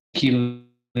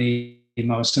particularly,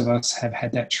 most of us have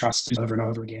had that trust over and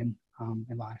over again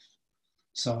in life.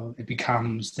 So it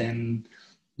becomes then,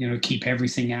 keep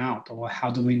everything out, or how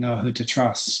do we know who to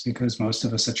trust? Because most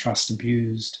of us are trust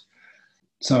abused.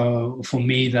 So for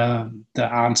me, the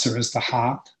answer is the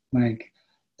heart, like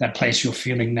that place you're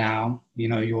feeling now,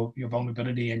 your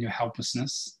vulnerability and your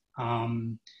helplessness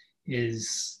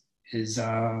is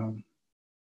a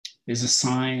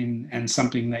sign and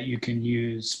something that you can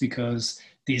use, because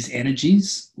these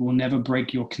energies will never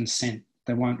break your consent.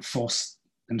 They won't force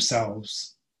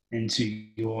themselves into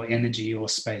your energy or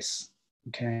space.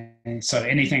 Okay, so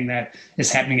anything that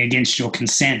is happening against your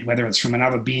consent, whether it's from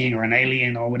another being or an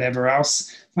alien or whatever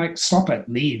else, like stop it,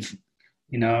 leave,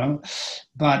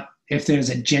 But if there's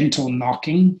a gentle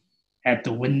knocking at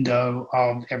the window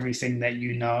of everything that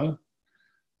you know,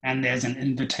 and there's an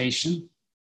invitation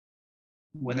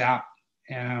without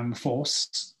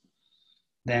force,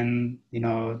 then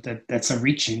that's a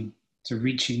reaching. It's a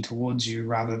reaching towards you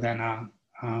rather than a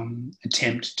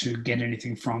attempt to get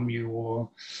anything from you. Or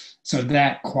so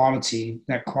that quality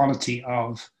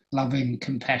of loving,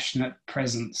 compassionate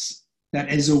presence that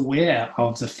is aware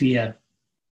of the fear,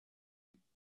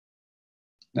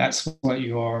 that's what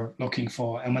you're looking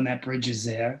for. And when that bridge is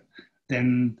there,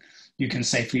 then you can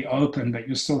safely open, but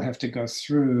you still have to go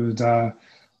through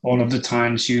all of the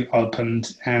times you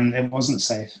opened and it wasn't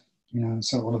safe,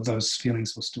 so all of those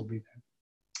feelings will still be there.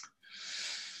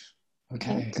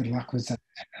 Okay, good luck with that.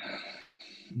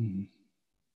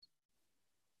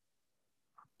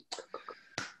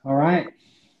 All right,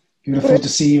 beautiful to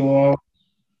see you all.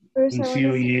 Bruce, and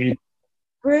feel you.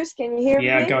 Bruce, can you hear me?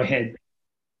 Yeah, go ahead.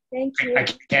 Thank you. I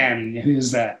can.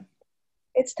 Who's that?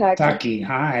 It's Taki. Taki,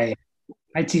 hi.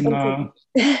 Hi, Timo.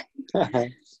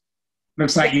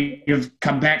 Looks like you've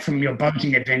come back from your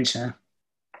boating adventure.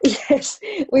 Yes,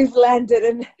 we've landed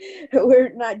and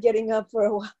we're not getting up for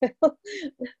a while.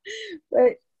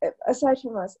 But aside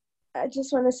from us, I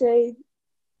just want to say,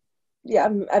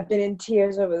 I've been in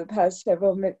tears over the past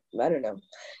several minutes. I don't know.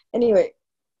 Anyway,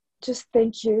 just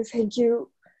thank you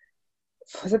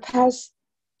for the past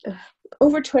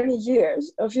over 20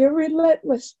 years of your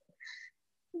relentless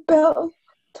bell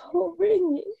toll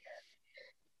ringing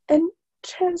and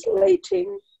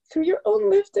translating through your own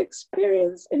lived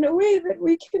experience in a way that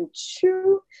we can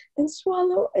chew and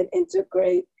swallow and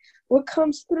integrate what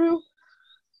comes through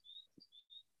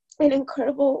an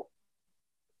incredible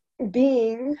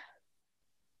being,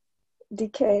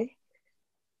 DK,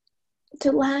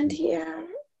 to land here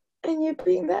and you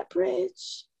being that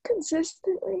bridge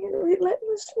consistently and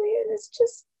relentlessly. And it's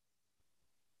just,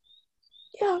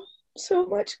 so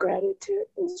much gratitude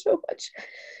and so much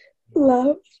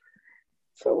love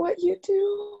for what you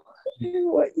do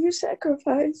and what you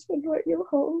sacrifice and what you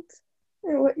hold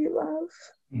and what you love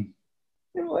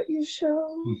and what you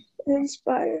show and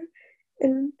inspire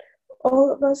and all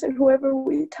of us and whoever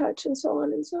we touch and so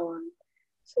on and so on.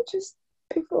 So just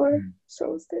before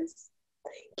solstice,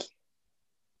 thank you.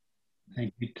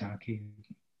 Thank you, Taki.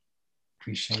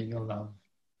 Appreciate your love.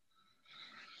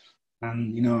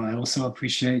 And, I also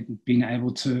appreciate being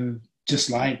able to, just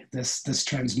like this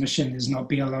transmission, is not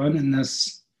be alone in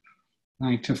this,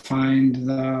 like to find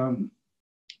the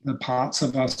parts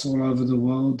of us all over the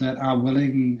world that are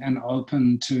willing and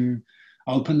open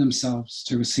themselves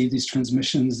to receive these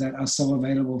transmissions that are so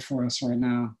available for us right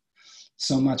now.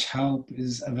 So much help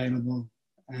is available,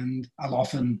 and I'll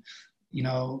often,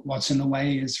 what's in the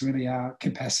way is really our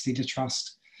capacity to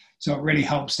trust. So it really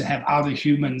helps to have other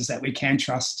humans that we can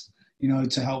trust,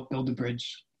 to help build a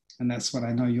bridge. And that's what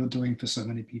I know you're doing for so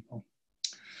many people.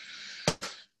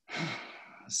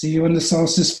 See you in the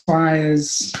solstice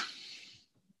fires.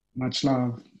 Much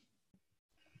love.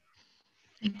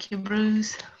 Thank you,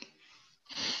 Bruce.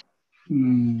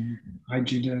 Hi,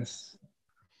 Judith.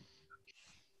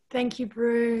 Thank you,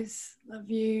 Bruce. Love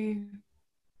you.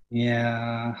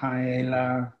 Yeah. Hi,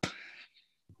 Ayla.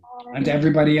 And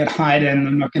everybody at Haydn,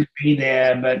 I'm not going to be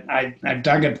there, but I've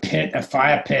dug a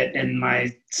fire pit in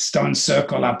my stone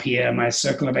circle up here, my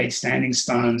circle of 8 standing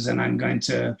stones, and I'm going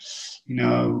to,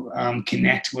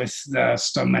 connect with the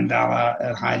stone mandala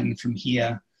at Haydn from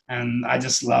here. And I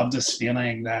just love this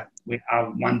feeling that we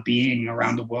are one being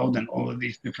around the world in all of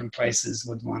these different places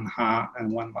with one heart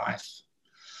and one life.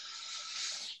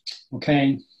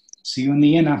 Okay, see you in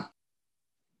the inner.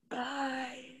 Bye.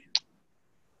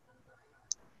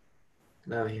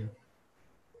 Love you.